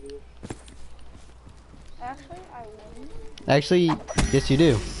 Actually, I wouldn't. Actually, yes you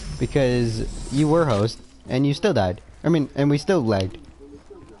do. Because you were host, and you still died. I mean, and we still lagged.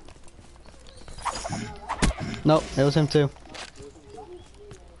 Nope, it was him too.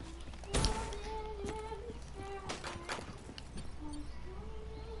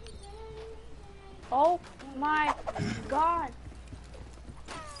 Oh my god.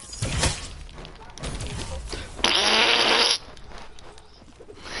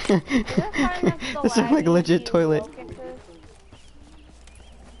 This is like a legit toilet.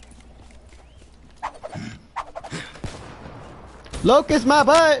 Locust my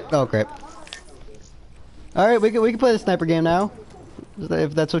butt! Oh crap. Alright, we can play the sniper game now.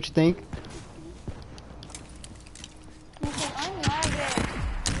 If that's what you think.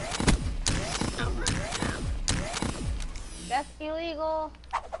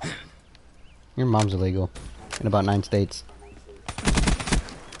 Your mom's illegal. In about 9 states.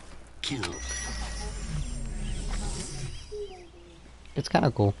 Kill. It's kind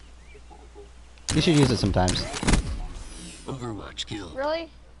of cool. You should use it sometimes. Overwatch kill. Really?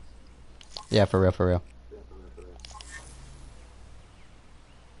 Yeah, for real, for real.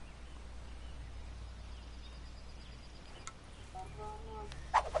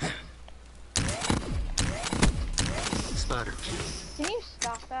 Spotter kill. Can you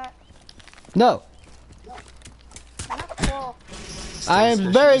stop that? No! You're not cool. I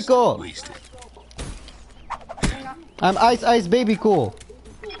am very cool! Wasted. You're not. I'm ice ice baby cool.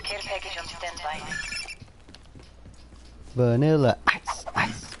 Care package on standby. Vanilla ice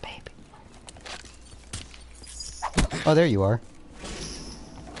ice baby. Oh, there you are.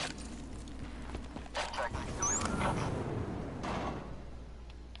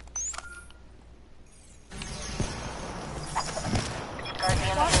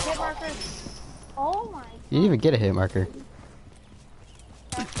 Stop hit markers. Oh my. You didn't even get a hit marker.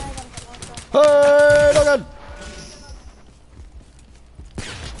 That's not even the marker. Hey, no gun!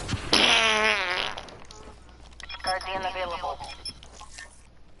 Guardian available.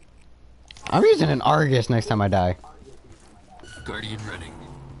 I'm using an Argus next time I die. Guardian running.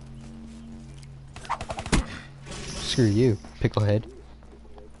 Screw you, picklehead.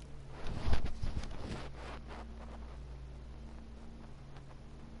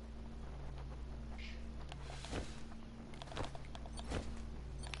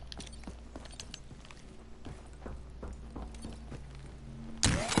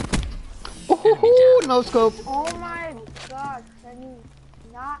 Ooh, no scope. Oh my god, can you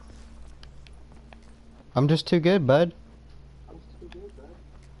not? I'm just too good, bud.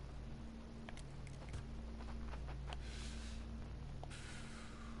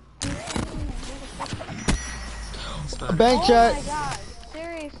 A bank Oh shot. my god,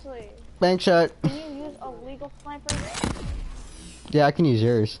 seriously. Bank shot. Can you use a legal sniper? Yeah, I can use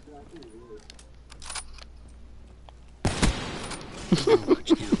yours.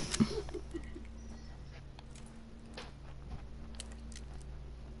 Overwatch kill.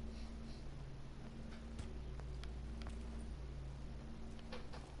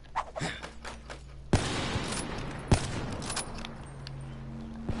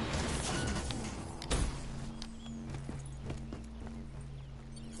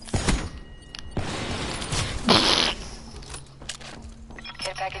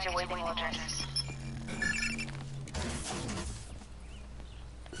 Care package awaiting orders.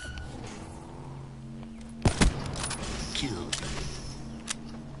 Killed.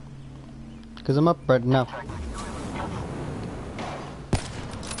 Cause I'm up right now.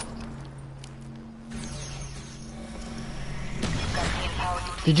 Guardian power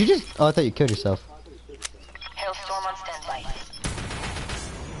depleted. Did you just? Oh, I thought you killed yourself. Hailstorm on standby.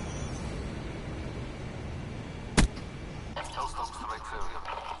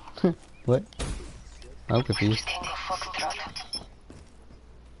 What? I'm confused. Tango Foxtrot.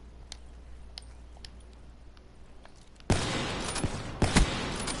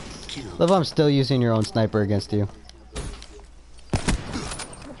 Killed. Love, I'm still using your own sniper against you.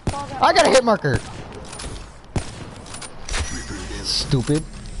 Fall down. I got a hit marker. Reaper available. Stupid.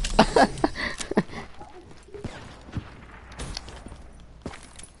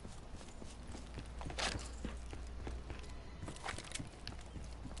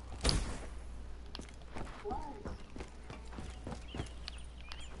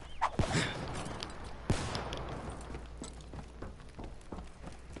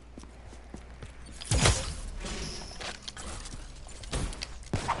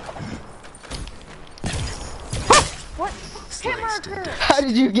 What? Hit Sliced marker! How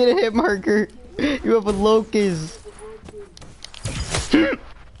did you get a hit marker? You have a locust. Traps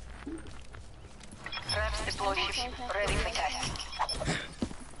deploy ship ready for tasking.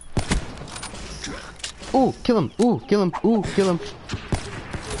 Dropped. Ooh, kill him. Ooh, kill him. Ooh, kill him.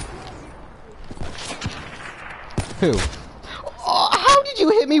 Who? Oh, how did you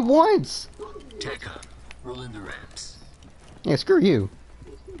hit me once? TACOM. Roll in the ramps. Yeah, screw you.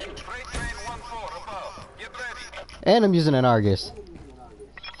 And I'm using an Argus.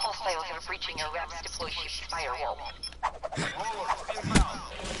 Hostiles are breaching your raps deploy ship firewall.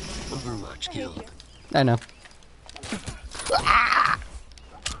 Overwatch killed. I know.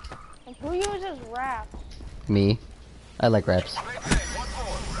 And who uses rap? Me. I like raps.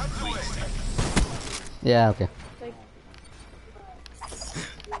 Yeah, okay. Like,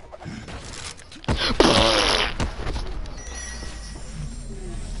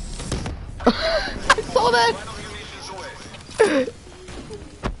 I saw that!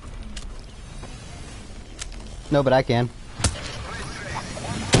 No, but I can.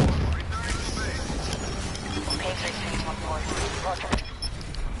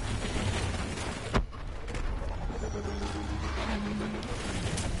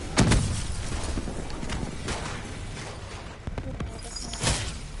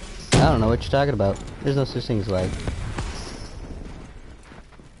 don't know what you're talking about. There's no such thing as lag.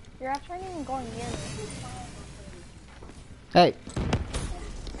 You're actually not even going near me. Hey!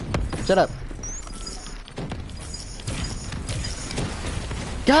 Shut up.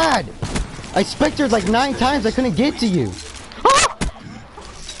 God! I spectered like 9 times, I couldn't get to you! Ah!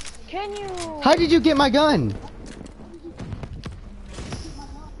 Can you? How did you get my gun?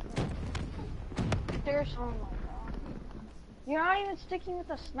 There's. Oh my god. You're not even sticking with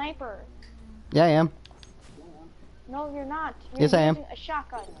a sniper. Yeah, I am. No, you're not. You're Yes, I am. using a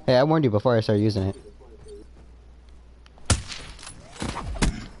shotgun. Hey, I warned you before I started using it.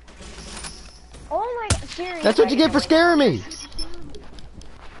 Oh my, seriously. That's what you get for scaring me!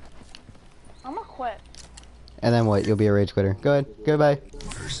 I'm gonna quit. And then what? You'll be a rage quitter. Go ahead. Goodbye.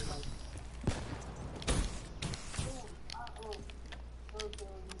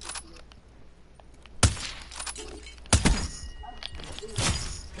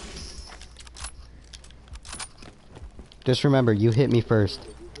 Just remember, you hit me first.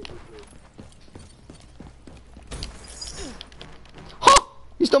 Oh!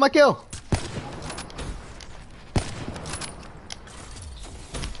 You stole my kill!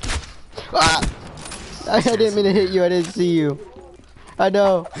 Ah! I didn't mean to hit you, I didn't see you. I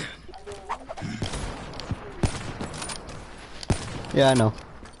know. Yeah, I know.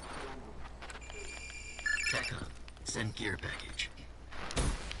 TACOM, send gear package.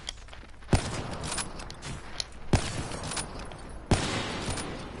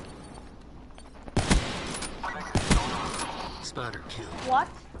 Spotter kill. What?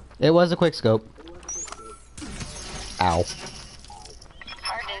 It was a quick scope. Ow.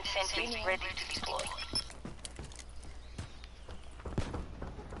 Hardened sentries ready to deploy.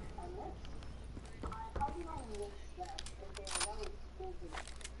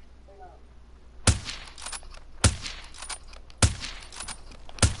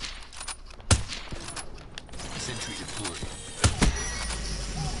 Sentry deployed.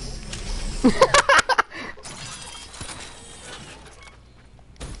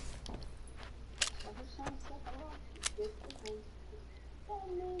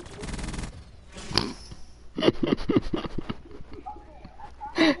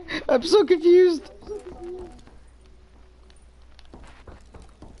 I'm so confused.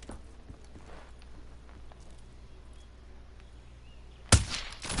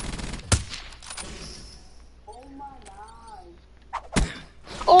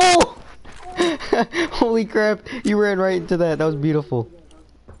 Oh! Holy crap, you ran right into that. That was beautiful.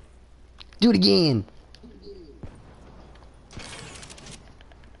 Do it again.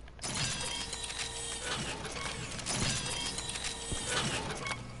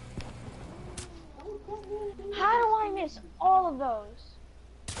 How do I miss all of those?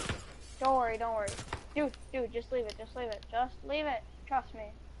 Don't worry, don't worry. Dude, just leave it, just leave it. Just leave it. Trust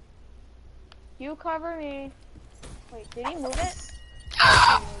me. You cover me. Wait, did he move it?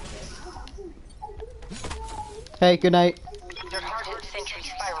 Hey, good night. Your hardened sentry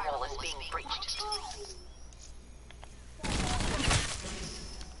firewall is being breached.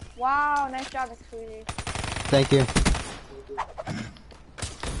 Wow, nice job, Exclusive. Thank you.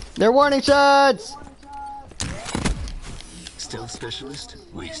 They're warning shots! Stealth specialist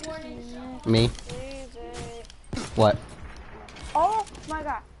wasted. Me? Easy. What? Oh my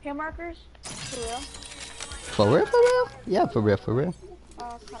god, hit markers? For real? For real, for real? Yeah, for real, for real.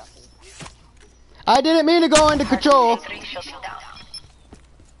 Cut up. I didn't mean to go into control. Sentry shut down.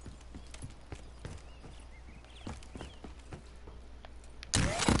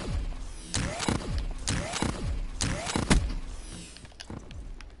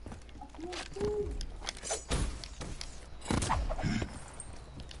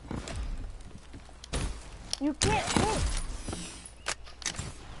 You can't hit.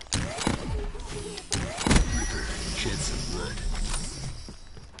 Reaper, shed some blood.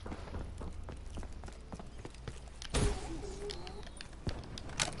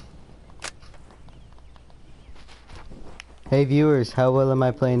 Hey viewers, how well am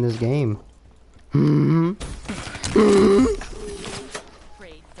I playing this game?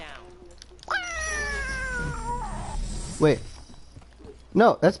 Wait.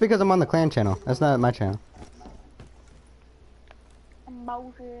 No, that's because I'm on the clan channel. That's not my channel.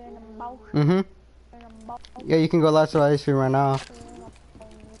 Yeah, you can go watch the live stream right now.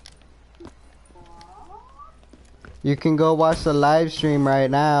 You can go watch the live stream right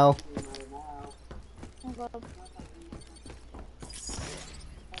now.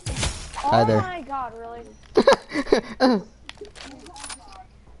 Hi there. Oh my god, really?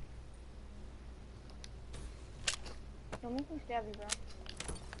 Don't make me stab you, bro.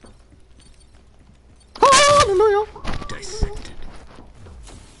 Hallelujah! Dissected.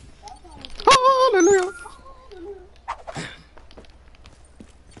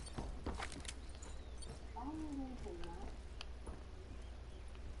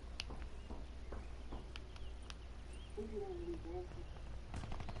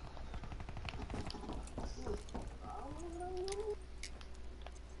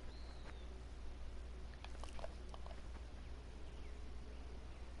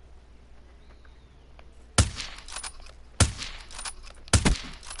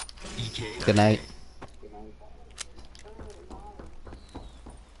 Good night.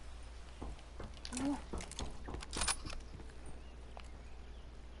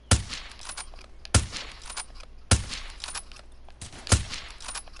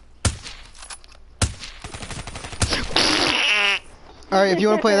 Alright, if you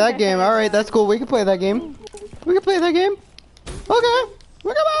want to play that game, alright, that's cool. We can play that game. We can play that game. Okay.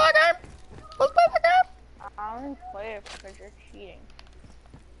 We can play that game. Let's play that game. I don't play it because you're cheating.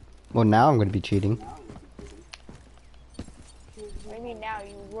 Well, now I'm going to be cheating. What do you mean now?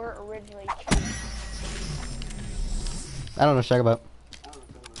 You were originally cheating. I don't know what to talk about.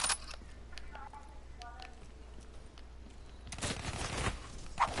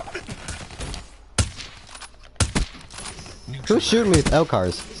 Who's shooting me with L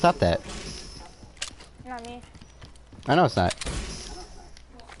cars? Stop that. Not me. I know it's not.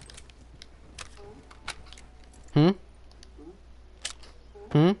 Hmm?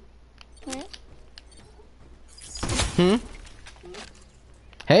 Hmm? Hmm?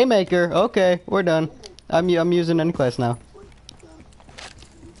 Haymaker. Okay, we're done. I'm using N class now.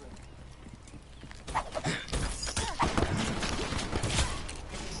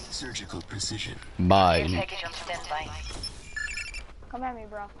 Surgical precision. Bye. Package on standby. Come at me,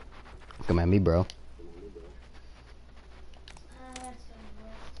 bro. Come at me, bro.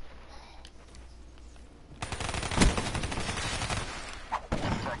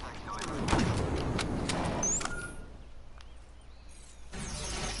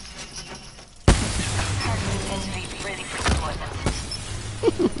 Ready for deployment.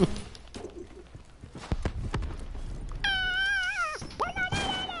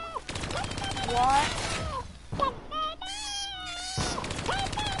 What?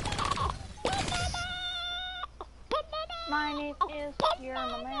 My name is Your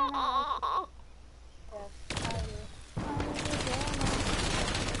Mamana. Yes, I do. My name is Your Mamana.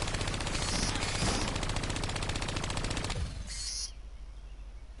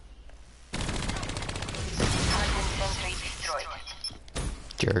 Sentry destroyed.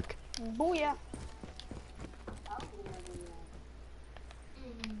 Jerk. Booyah.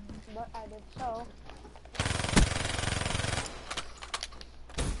 But I did so.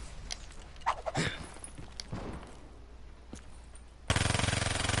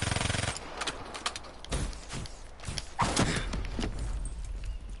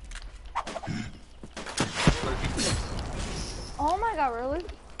 Oh my god, really?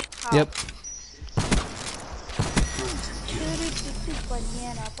 How? Yep.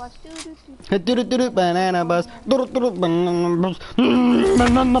 Banana bus. Banana bus.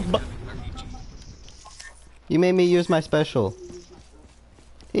 Banana bus. You made me use my special.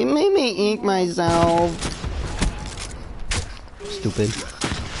 You made me ink myself. Stupid.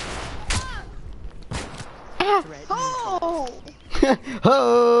 Oh!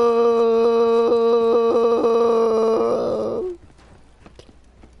 Oh!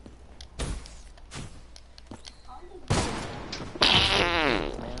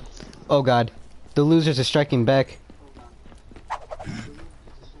 Oh god. The losers are striking back.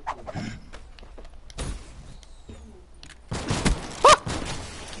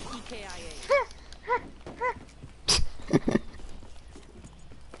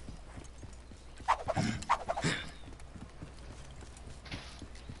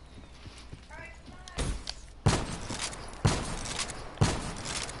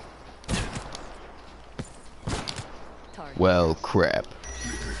 Well, crap.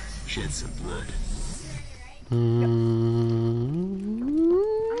 Shed some blood.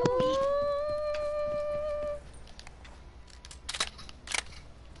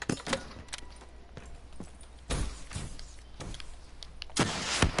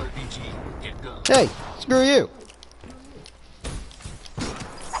 RPG, get go. Hey, screw you.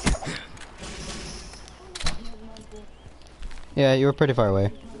 Yeah, you were pretty far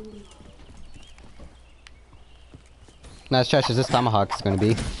away. Not as trash as this tomahawk is gonna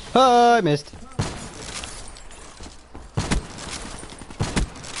be. Oh, I missed.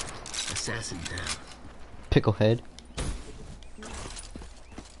 Assassin down. Picklehead.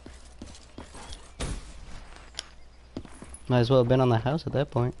 Might as well have been on the house at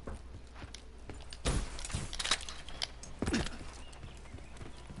that point.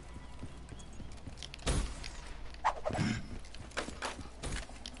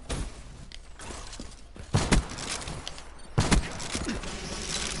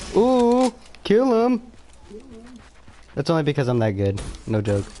 Ooh, kill him. That's only because I'm that good. No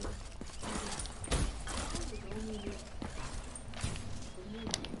joke.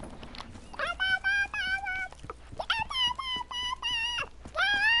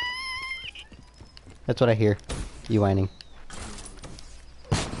 That's what I hear. You whining.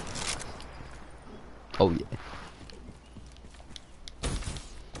 Oh, yeah.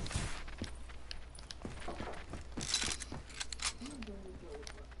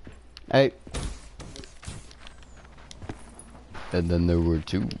 Hey. And then there were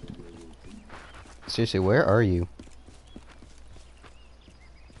two. Seriously, where are you?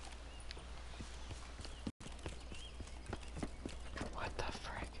 What the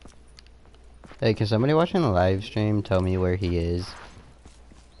frick? Hey, can somebody watching the live stream tell me where he is?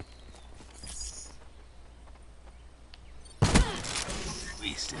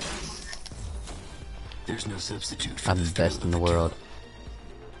 Wasted. There's no substitute for I'm the best in the world.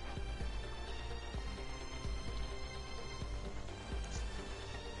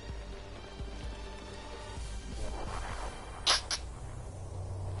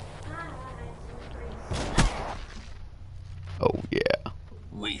 Oh yeah.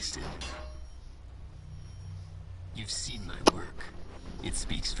 Wasted. You've seen my work. It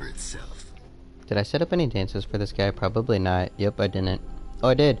speaks for itself. Did I set up any dances for this guy? Probably not. Yep, I didn't. Oh,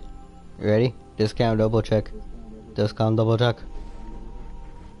 I did. You ready? Discount double check. Discount double check.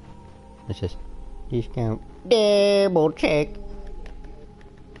 It's just discount double check.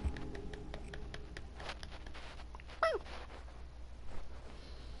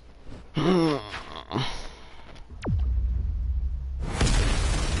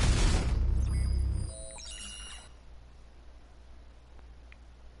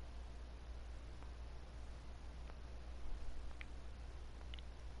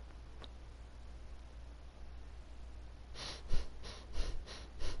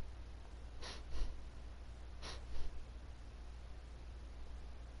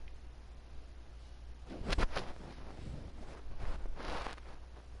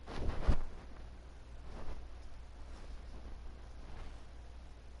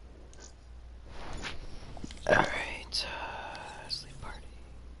 Alright, sleep party.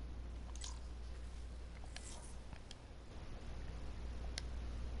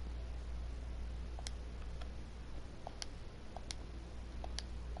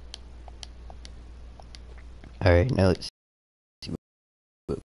 Alright, now let's see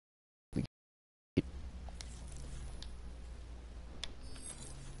what we get.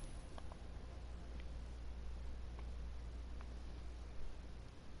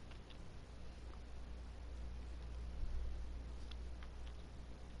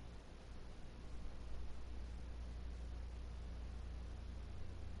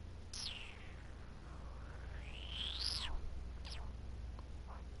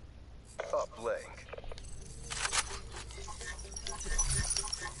 Uplink.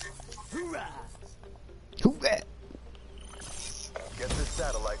 Hoorah! Get this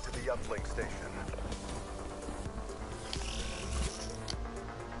satellite to the uplink station.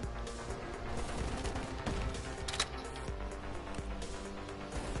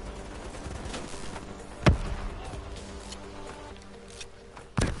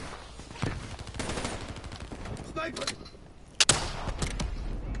 Sniper!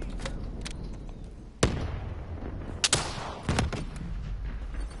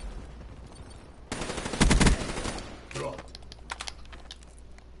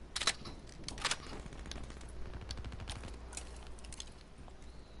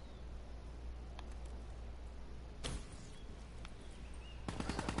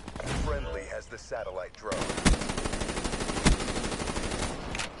 Friendly has the satellite drone.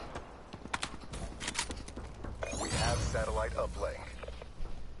 We have satellite uplink.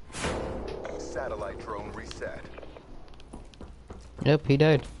 Satellite drone reset. Yep, he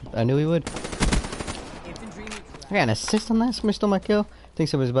died. I knew he would. I got an assist on that. Somebody stole my kill. Think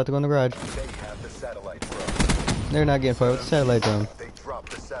somebody's about to go in the garage. They have the satellite drone. They're not getting fired with the satellite drone. They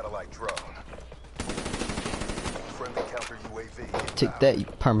dropped the satellite drone. Friendly counter UAV. Take that, you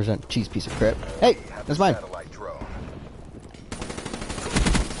Parmesan cheese piece of crap. Hey, that's mine. Satellite drone.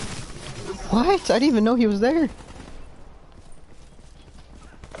 What? I didn't even know he was there.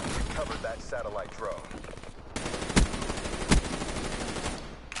 Recovered that satellite drone.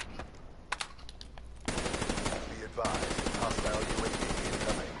 Be advised, hostile UAV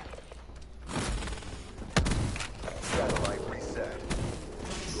incoming. Satellite reset.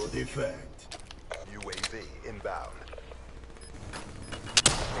 Good effect. UAV inbound.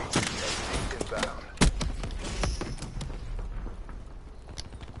 HCXD inbound.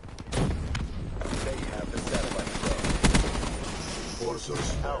 They have the satellite drone. Forces.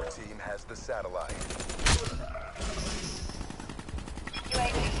 Our team has the satellite.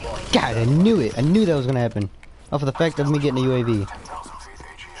 God, I knew it. I knew that was gonna happen. Off of the fact of me getting a UAV.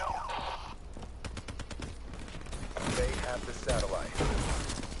 They have the satellite.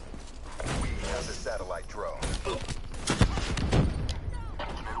 We have the satellite drone.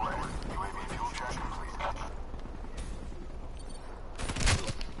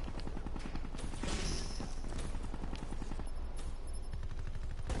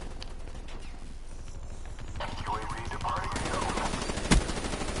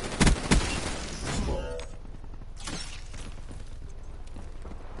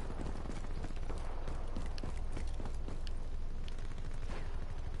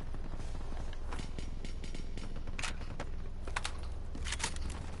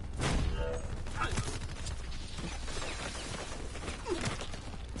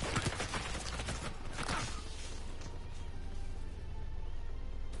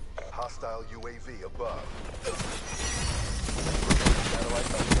 Hostile UAV above.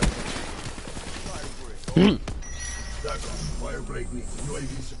 Fire break needs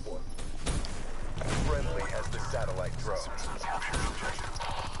UAV support. Friendly has the satellite drone.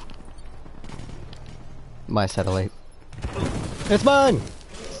 My satellite. It's mine!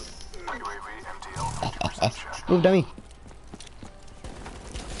 Move, dummy.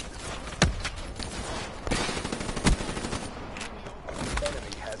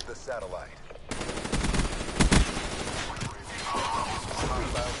 Enemy has the satellite.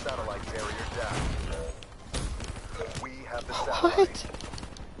 Hostile satellite carrier down. We have the satellite. What?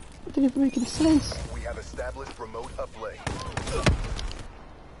 That didn't even make any sense. We have established remote uplink.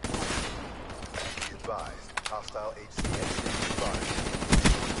 Be advised, hostile HCXD advised.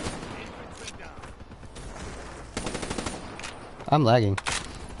 I'm lagging.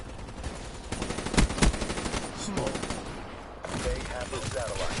 They have the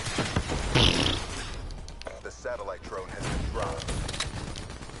satellite. The satellite drone has been dropped.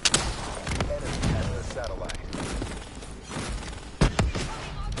 Enemy has the satellite.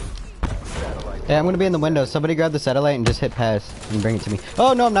 Satellite. Hey, I'm gonna be in the window. Somebody grab the satellite and just hit pass and bring it to me.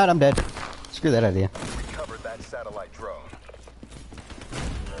 Oh, no, I'm not. I'm dead. Screw that idea. Recovered that satellite drone.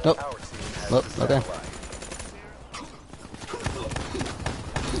 Nope. Our team has Nope, the okay. satellite.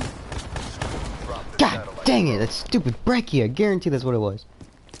 Drop the God satellite dang it, drone. that stupid brekkie. I guarantee that's what it was.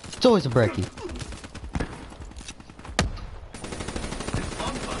 It's always a brekkie. They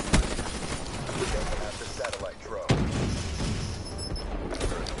have the satellite drone.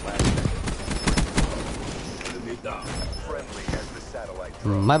 Enemy down. Friendly has the satellite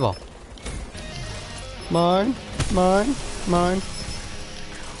drone. My ball. Mine. Mine. Mine.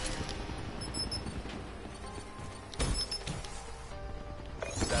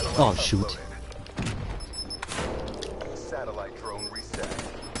 Satellite Oh, shoot. uploaded. Satellite drone reset.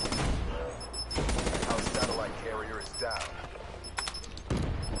 Our satellite carrier is down.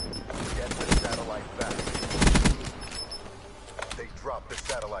 Get the satellite back. They dropped the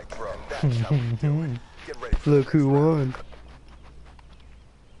satellite drone. That's how we do it. Get ready for Look the who next round. won.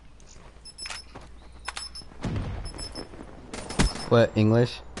 What,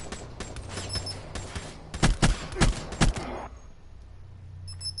 English?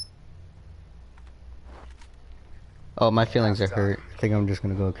 Oh, my feelings are hurt. I think I'm just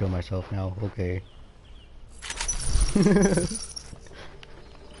gonna go kill myself now. Okay.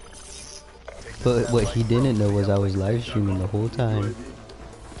 But what he didn't know was I was live streaming the whole time.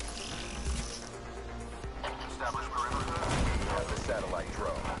 Have the satellite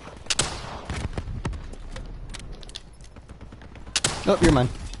drone. Oh, you're mine.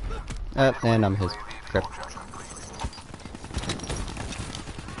 And I'm his. Crap.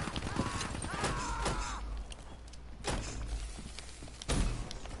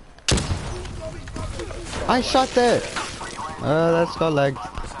 I shot that! That's got lag.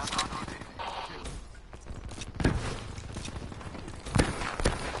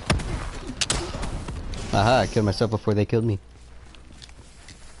 Aha, I killed myself before they killed me.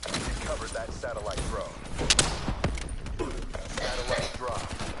 Recovered that satellite drone. Satellite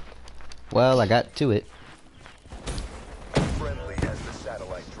drop. Well, I got to it. Friendly has the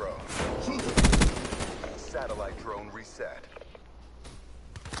satellite drone. Satellite drone reset.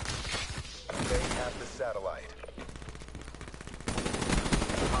 They have the satellite.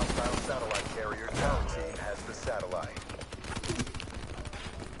 Hostile satellite carrier. Our team has the satellite.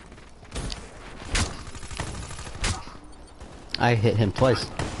 I hit him twice.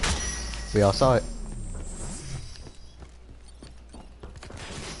 We all saw it.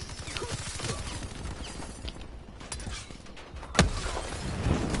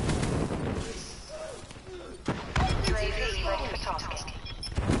 UAV ready for tasking.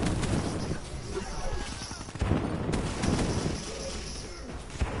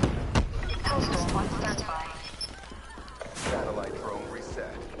 Hellstorm on standby. Satellite drone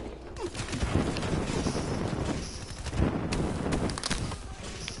reset.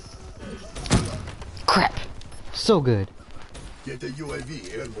 Crap! So good. Get the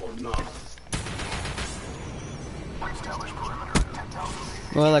UAV airborne now.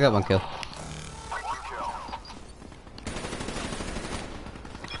 Well, I got one kill.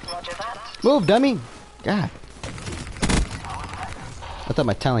 Roger that. Move, dummy! God. I thought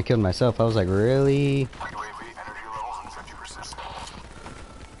my talent killed myself. I was like, really?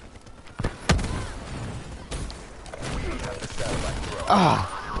 Ah!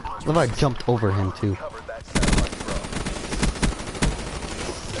 Love how I jumped over him, too. Covered that satellite drone.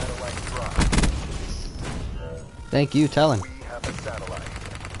 Satellite drop. Thank you, Talon. We have a satellite.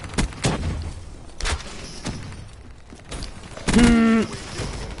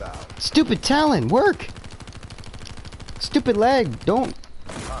 UAV inbound. Stupid Talon, work! Stupid leg, don't.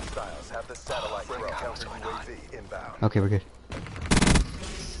 Hostiles have the satellite drone. Counter UAV inbound. Okay, we're good.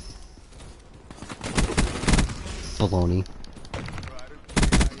 Baloney.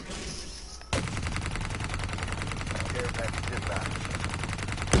 Care package inbound.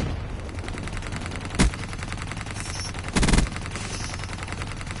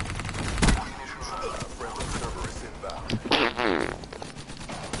 Friendly server is inbound.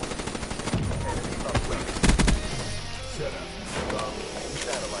 Enemy uplink.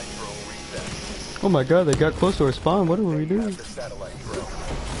 Satellite drone reset. Oh my god, they got close to our spawn. What are we doing? The satellite drone. We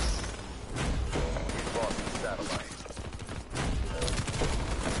lost the satellite.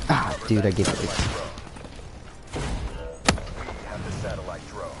 Ah, dude, I gave it. We have the satellite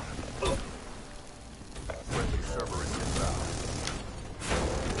drone. Friendly server is inbound.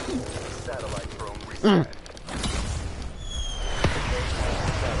 Satellite drone reset.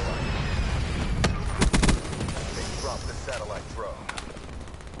 They dropped the satellite drone.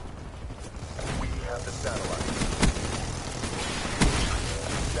 We have the satellite.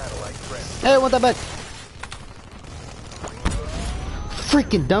 Satellite transfer. Hey, I want that back.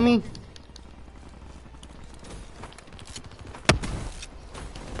 Freaking dummy.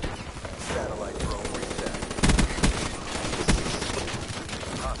 Satellite drone reset.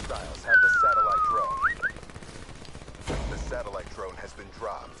 Hostiles have the satellite drone. The satellite drone has been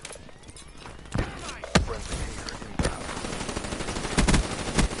dropped. Friendly here inbound.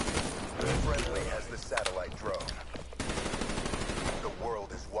 Friendly has the satellite drone. The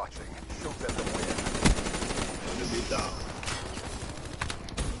world is watching. Show them the win. Enemy down.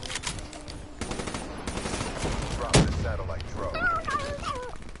 Drop the satellite drone.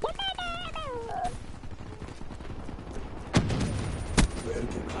 Where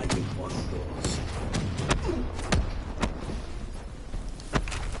can I get one of those?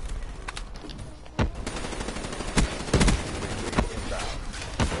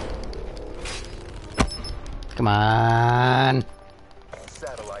 Come on.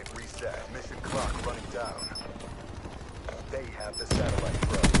 Satellite reset. Mission clock running down. They have the satellite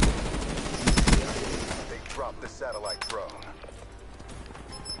drone. They dropped the satellite drone.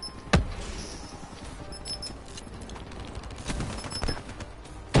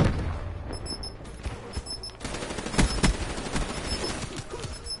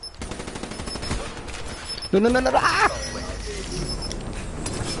 No, no, no, no, no. Ah!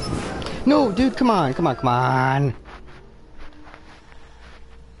 No, dude, come on, come on, come on.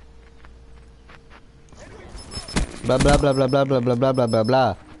 Blah, blah, blah, blah, blah, blah, blah, blah, blah, blah,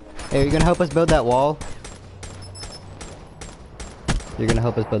 blah. Hey, are you gonna help us build that wall? You're gonna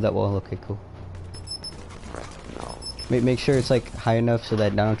help us build that wall? Okay, cool. No. Make sure it's like high enough so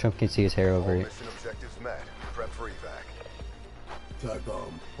that Donald Trump can see his hair over it. Mission objectives met. Prep for evac.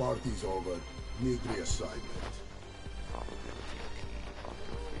 TACOM, party's over. Need reassignment. Probability key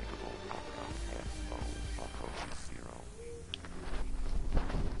unfavorable outcome S0 approaching 0.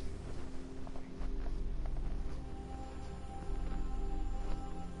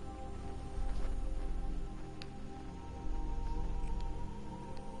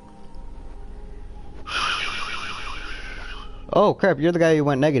 Oh crap, you're the guy who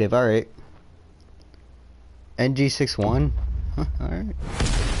went negative, alright. NG61? Huh, alright.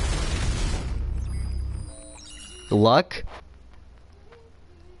 Luck?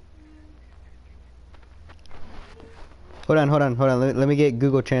 Hold on, hold on, hold on. Let me get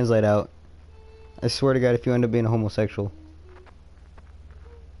Google Translate out. I swear to God, if you end up being a homosexual.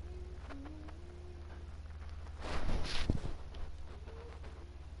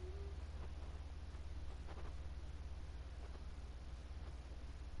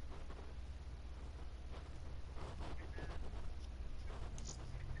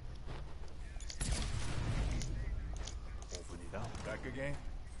 Open it up. Back again?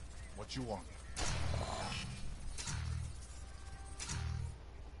 What you want?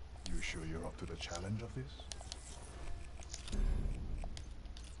 You sure you're up to the challenge of this?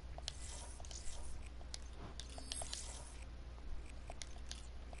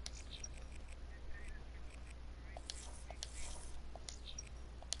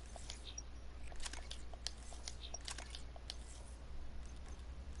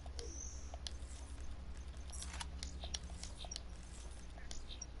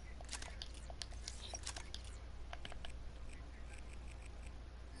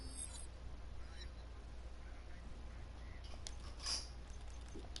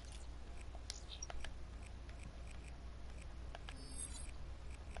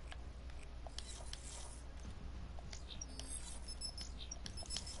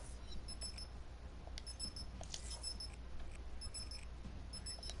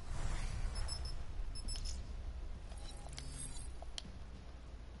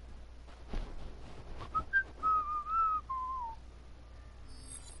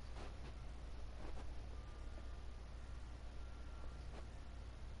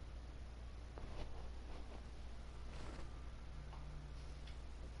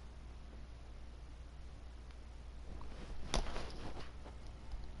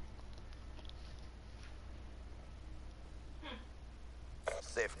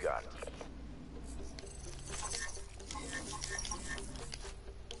 Safeguard.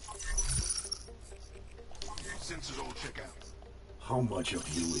 Sensors all check out. How much of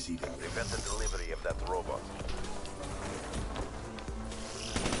you is he got? Prevent the delivery of that robot.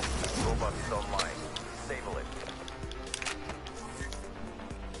 Robot is online. Disable it.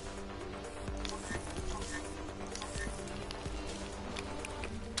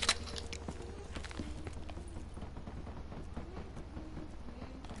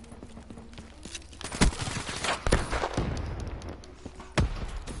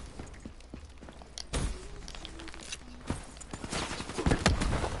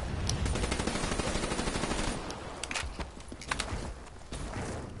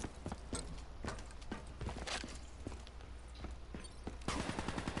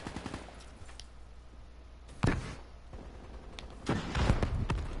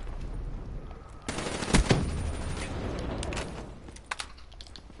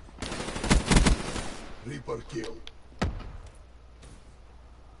 Reaper kill.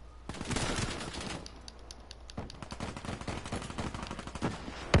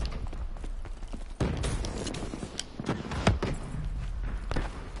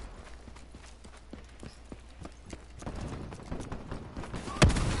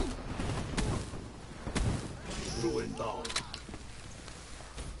 Ruin down.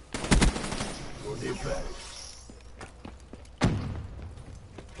 Your defense.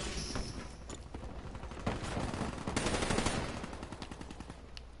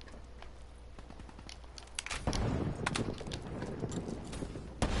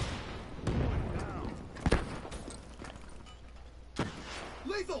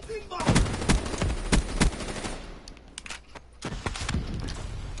 Lethal inbound!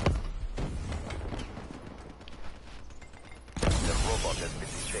 The robot has been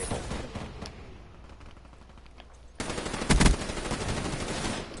disabled.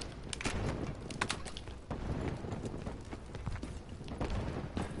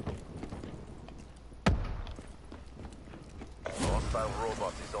 Hostile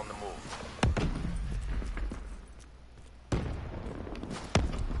robot is on the move.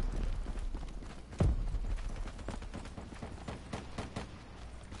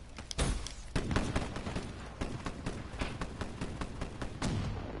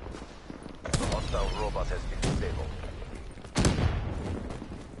 Hostile robot has been disabled.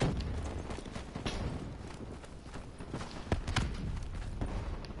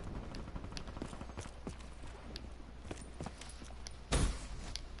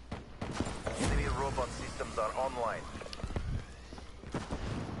 Enemy robot systems are online.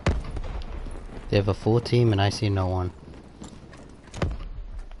 They have a full team and I see no one.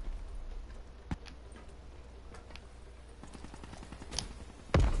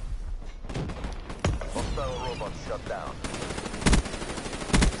 Hostile robot shut down.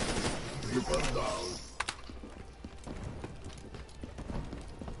 Reaper down.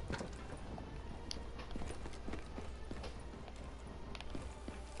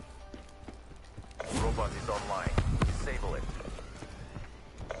 Robot is online. Disable it.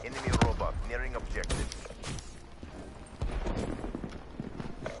 Enemy robot nearing objective.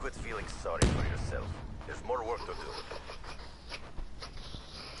 Quit feeling sorry for yourself. There's more work to do.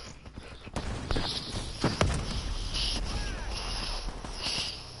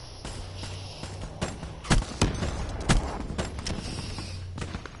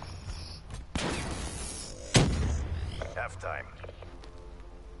 Halftime.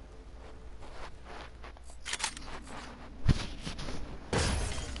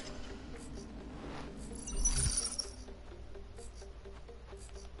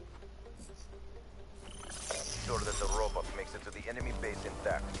 Ensure that the robot makes it to the enemy base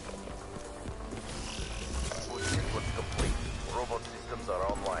intact. Push sequence complete. Robot systems are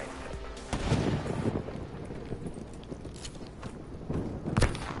online.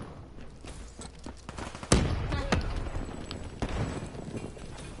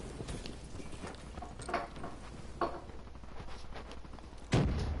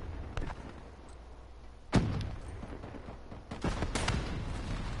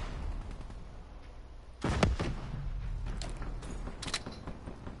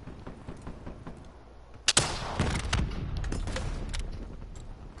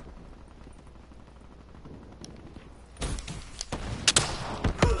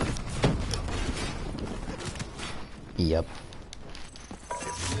 Yep.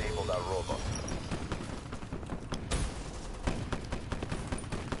 They've disabled our robot.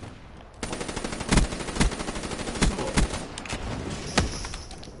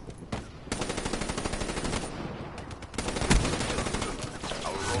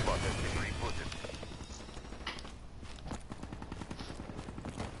 Our robot has been rebooted.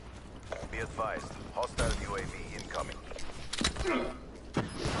 advised, hostile UAV incoming.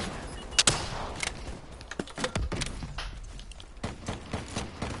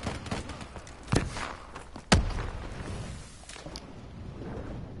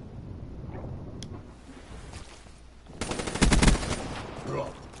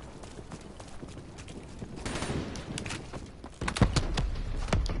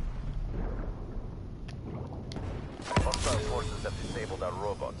 Hostile forces have disabled our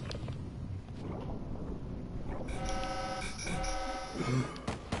robot.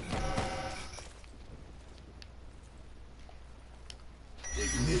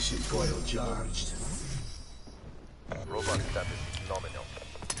 Ignition coil charged. Robot status nominal.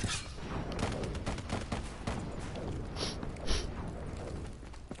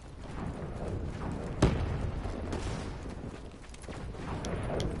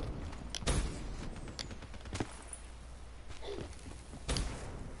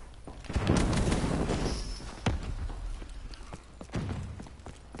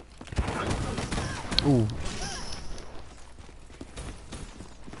 Ooh.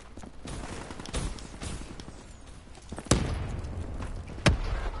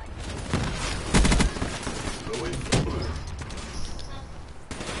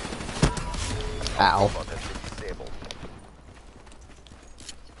 Ow. Robot has been disabled.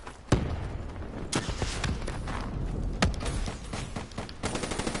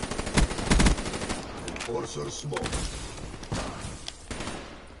 Enforcer smoke.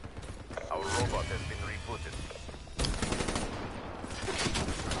 Our robot has been rebooted.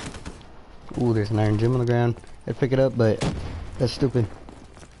 Ooh, there's an iron gem on the ground. I'd pick it up, but that's stupid.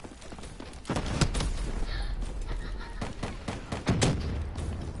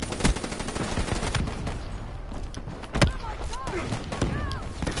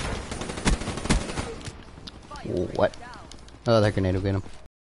 What? Oh, that grenade will get him.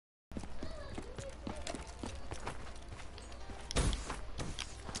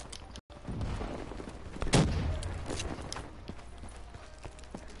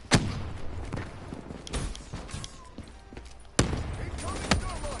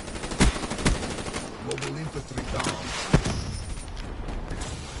 Mobile infantry down.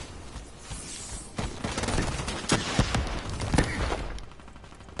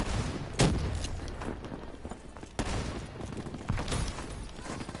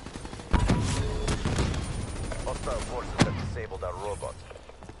 Hostile forces have disabled our robot.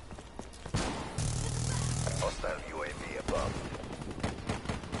 Hostile UAV above.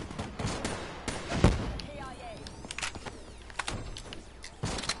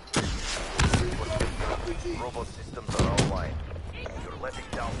 Robot systems are online. You're letting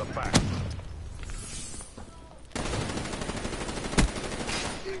down the pack.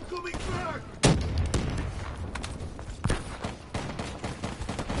 Incoming frag!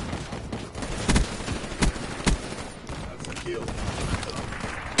 That's a kill.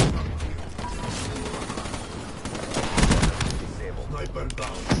 Disabled. Sniper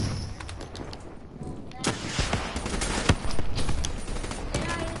down.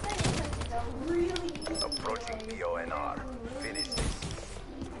 Approaching PONR. Finish this.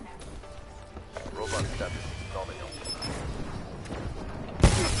 Robot status nominal.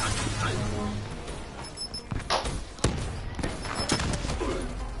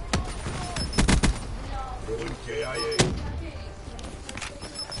 Going KIA.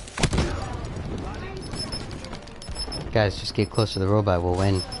 Guys, just get close to the robot, we'll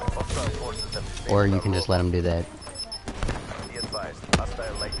win. Hostile forces have disabled Or you our can just robot. let him do that. Be advised,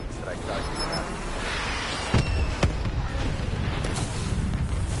 hostile lightning strike target active.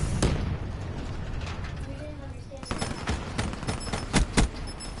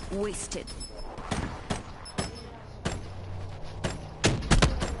 Wasted.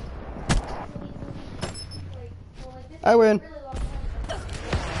 I win. There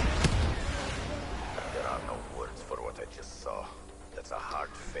are no words for what I just saw. That's a hard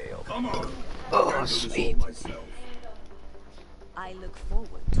fail. Come on. Oh, sweet. Myself. I look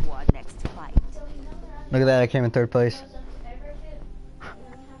forward to our next fight. Look at that, I came in 3rd place.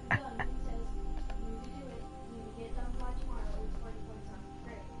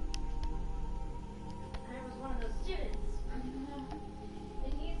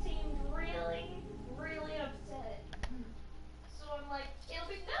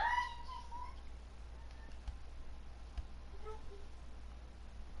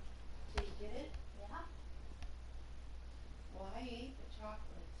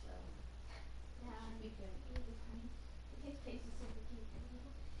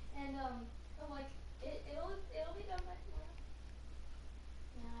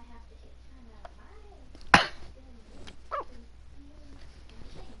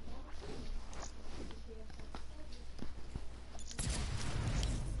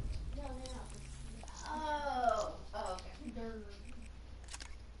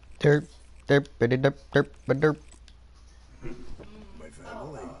 Derp, derp, derp, derp, derp. My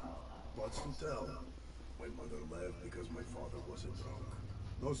family? What's to tell? My mother left because my father wasn't drunk.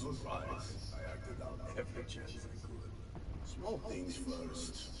 No surprise. I acted out every chance I could. Small things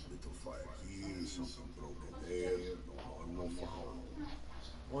first. Little fire here, something broken there. No harm, no foul.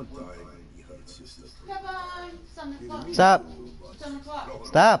 One time, he heard sister. Stop.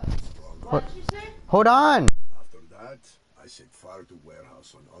 Stop. Hold on. After that, I set fire to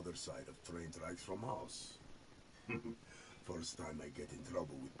warehouse on other side of train tracks from house. First time I get in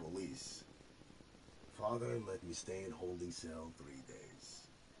trouble with police. Father let me stay in holding cell 3 days.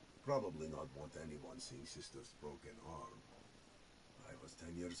 Probably not want anyone seeing sister's broken arm. I was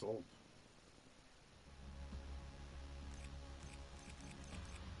 10 years old.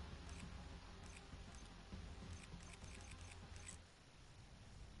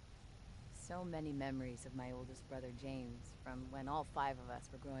 So many memories of my oldest brother James from when all 5 of us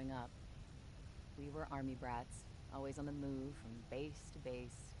were growing up. We were army brats, always on the move from base to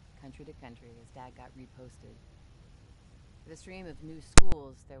base, country to country as Dad got reposted. For the stream of new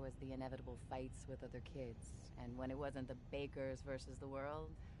schools, there was the inevitable fights with other kids, and when it wasn't the Bakers versus the world,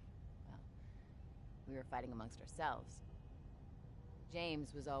 well, we were fighting amongst ourselves.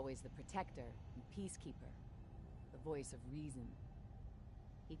 James was always the protector and peacekeeper, the voice of reason.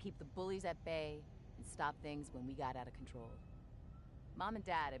 He'd keep the bullies at bay and stop things when we got out of control. Mom and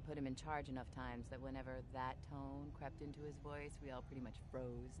Dad had put him in charge enough times that whenever that tone crept into his voice, we all pretty much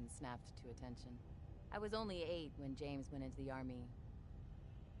froze and snapped to attention. I was only 8 when James went into the army.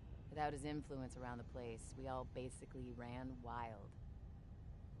 Without his influence around the place, we all basically ran wild.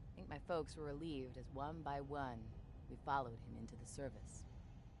 I think my folks were relieved as one by one, we followed him into the service.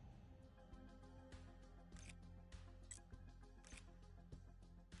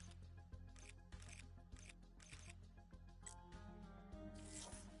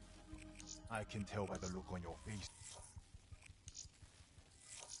 I can tell by the look on your face.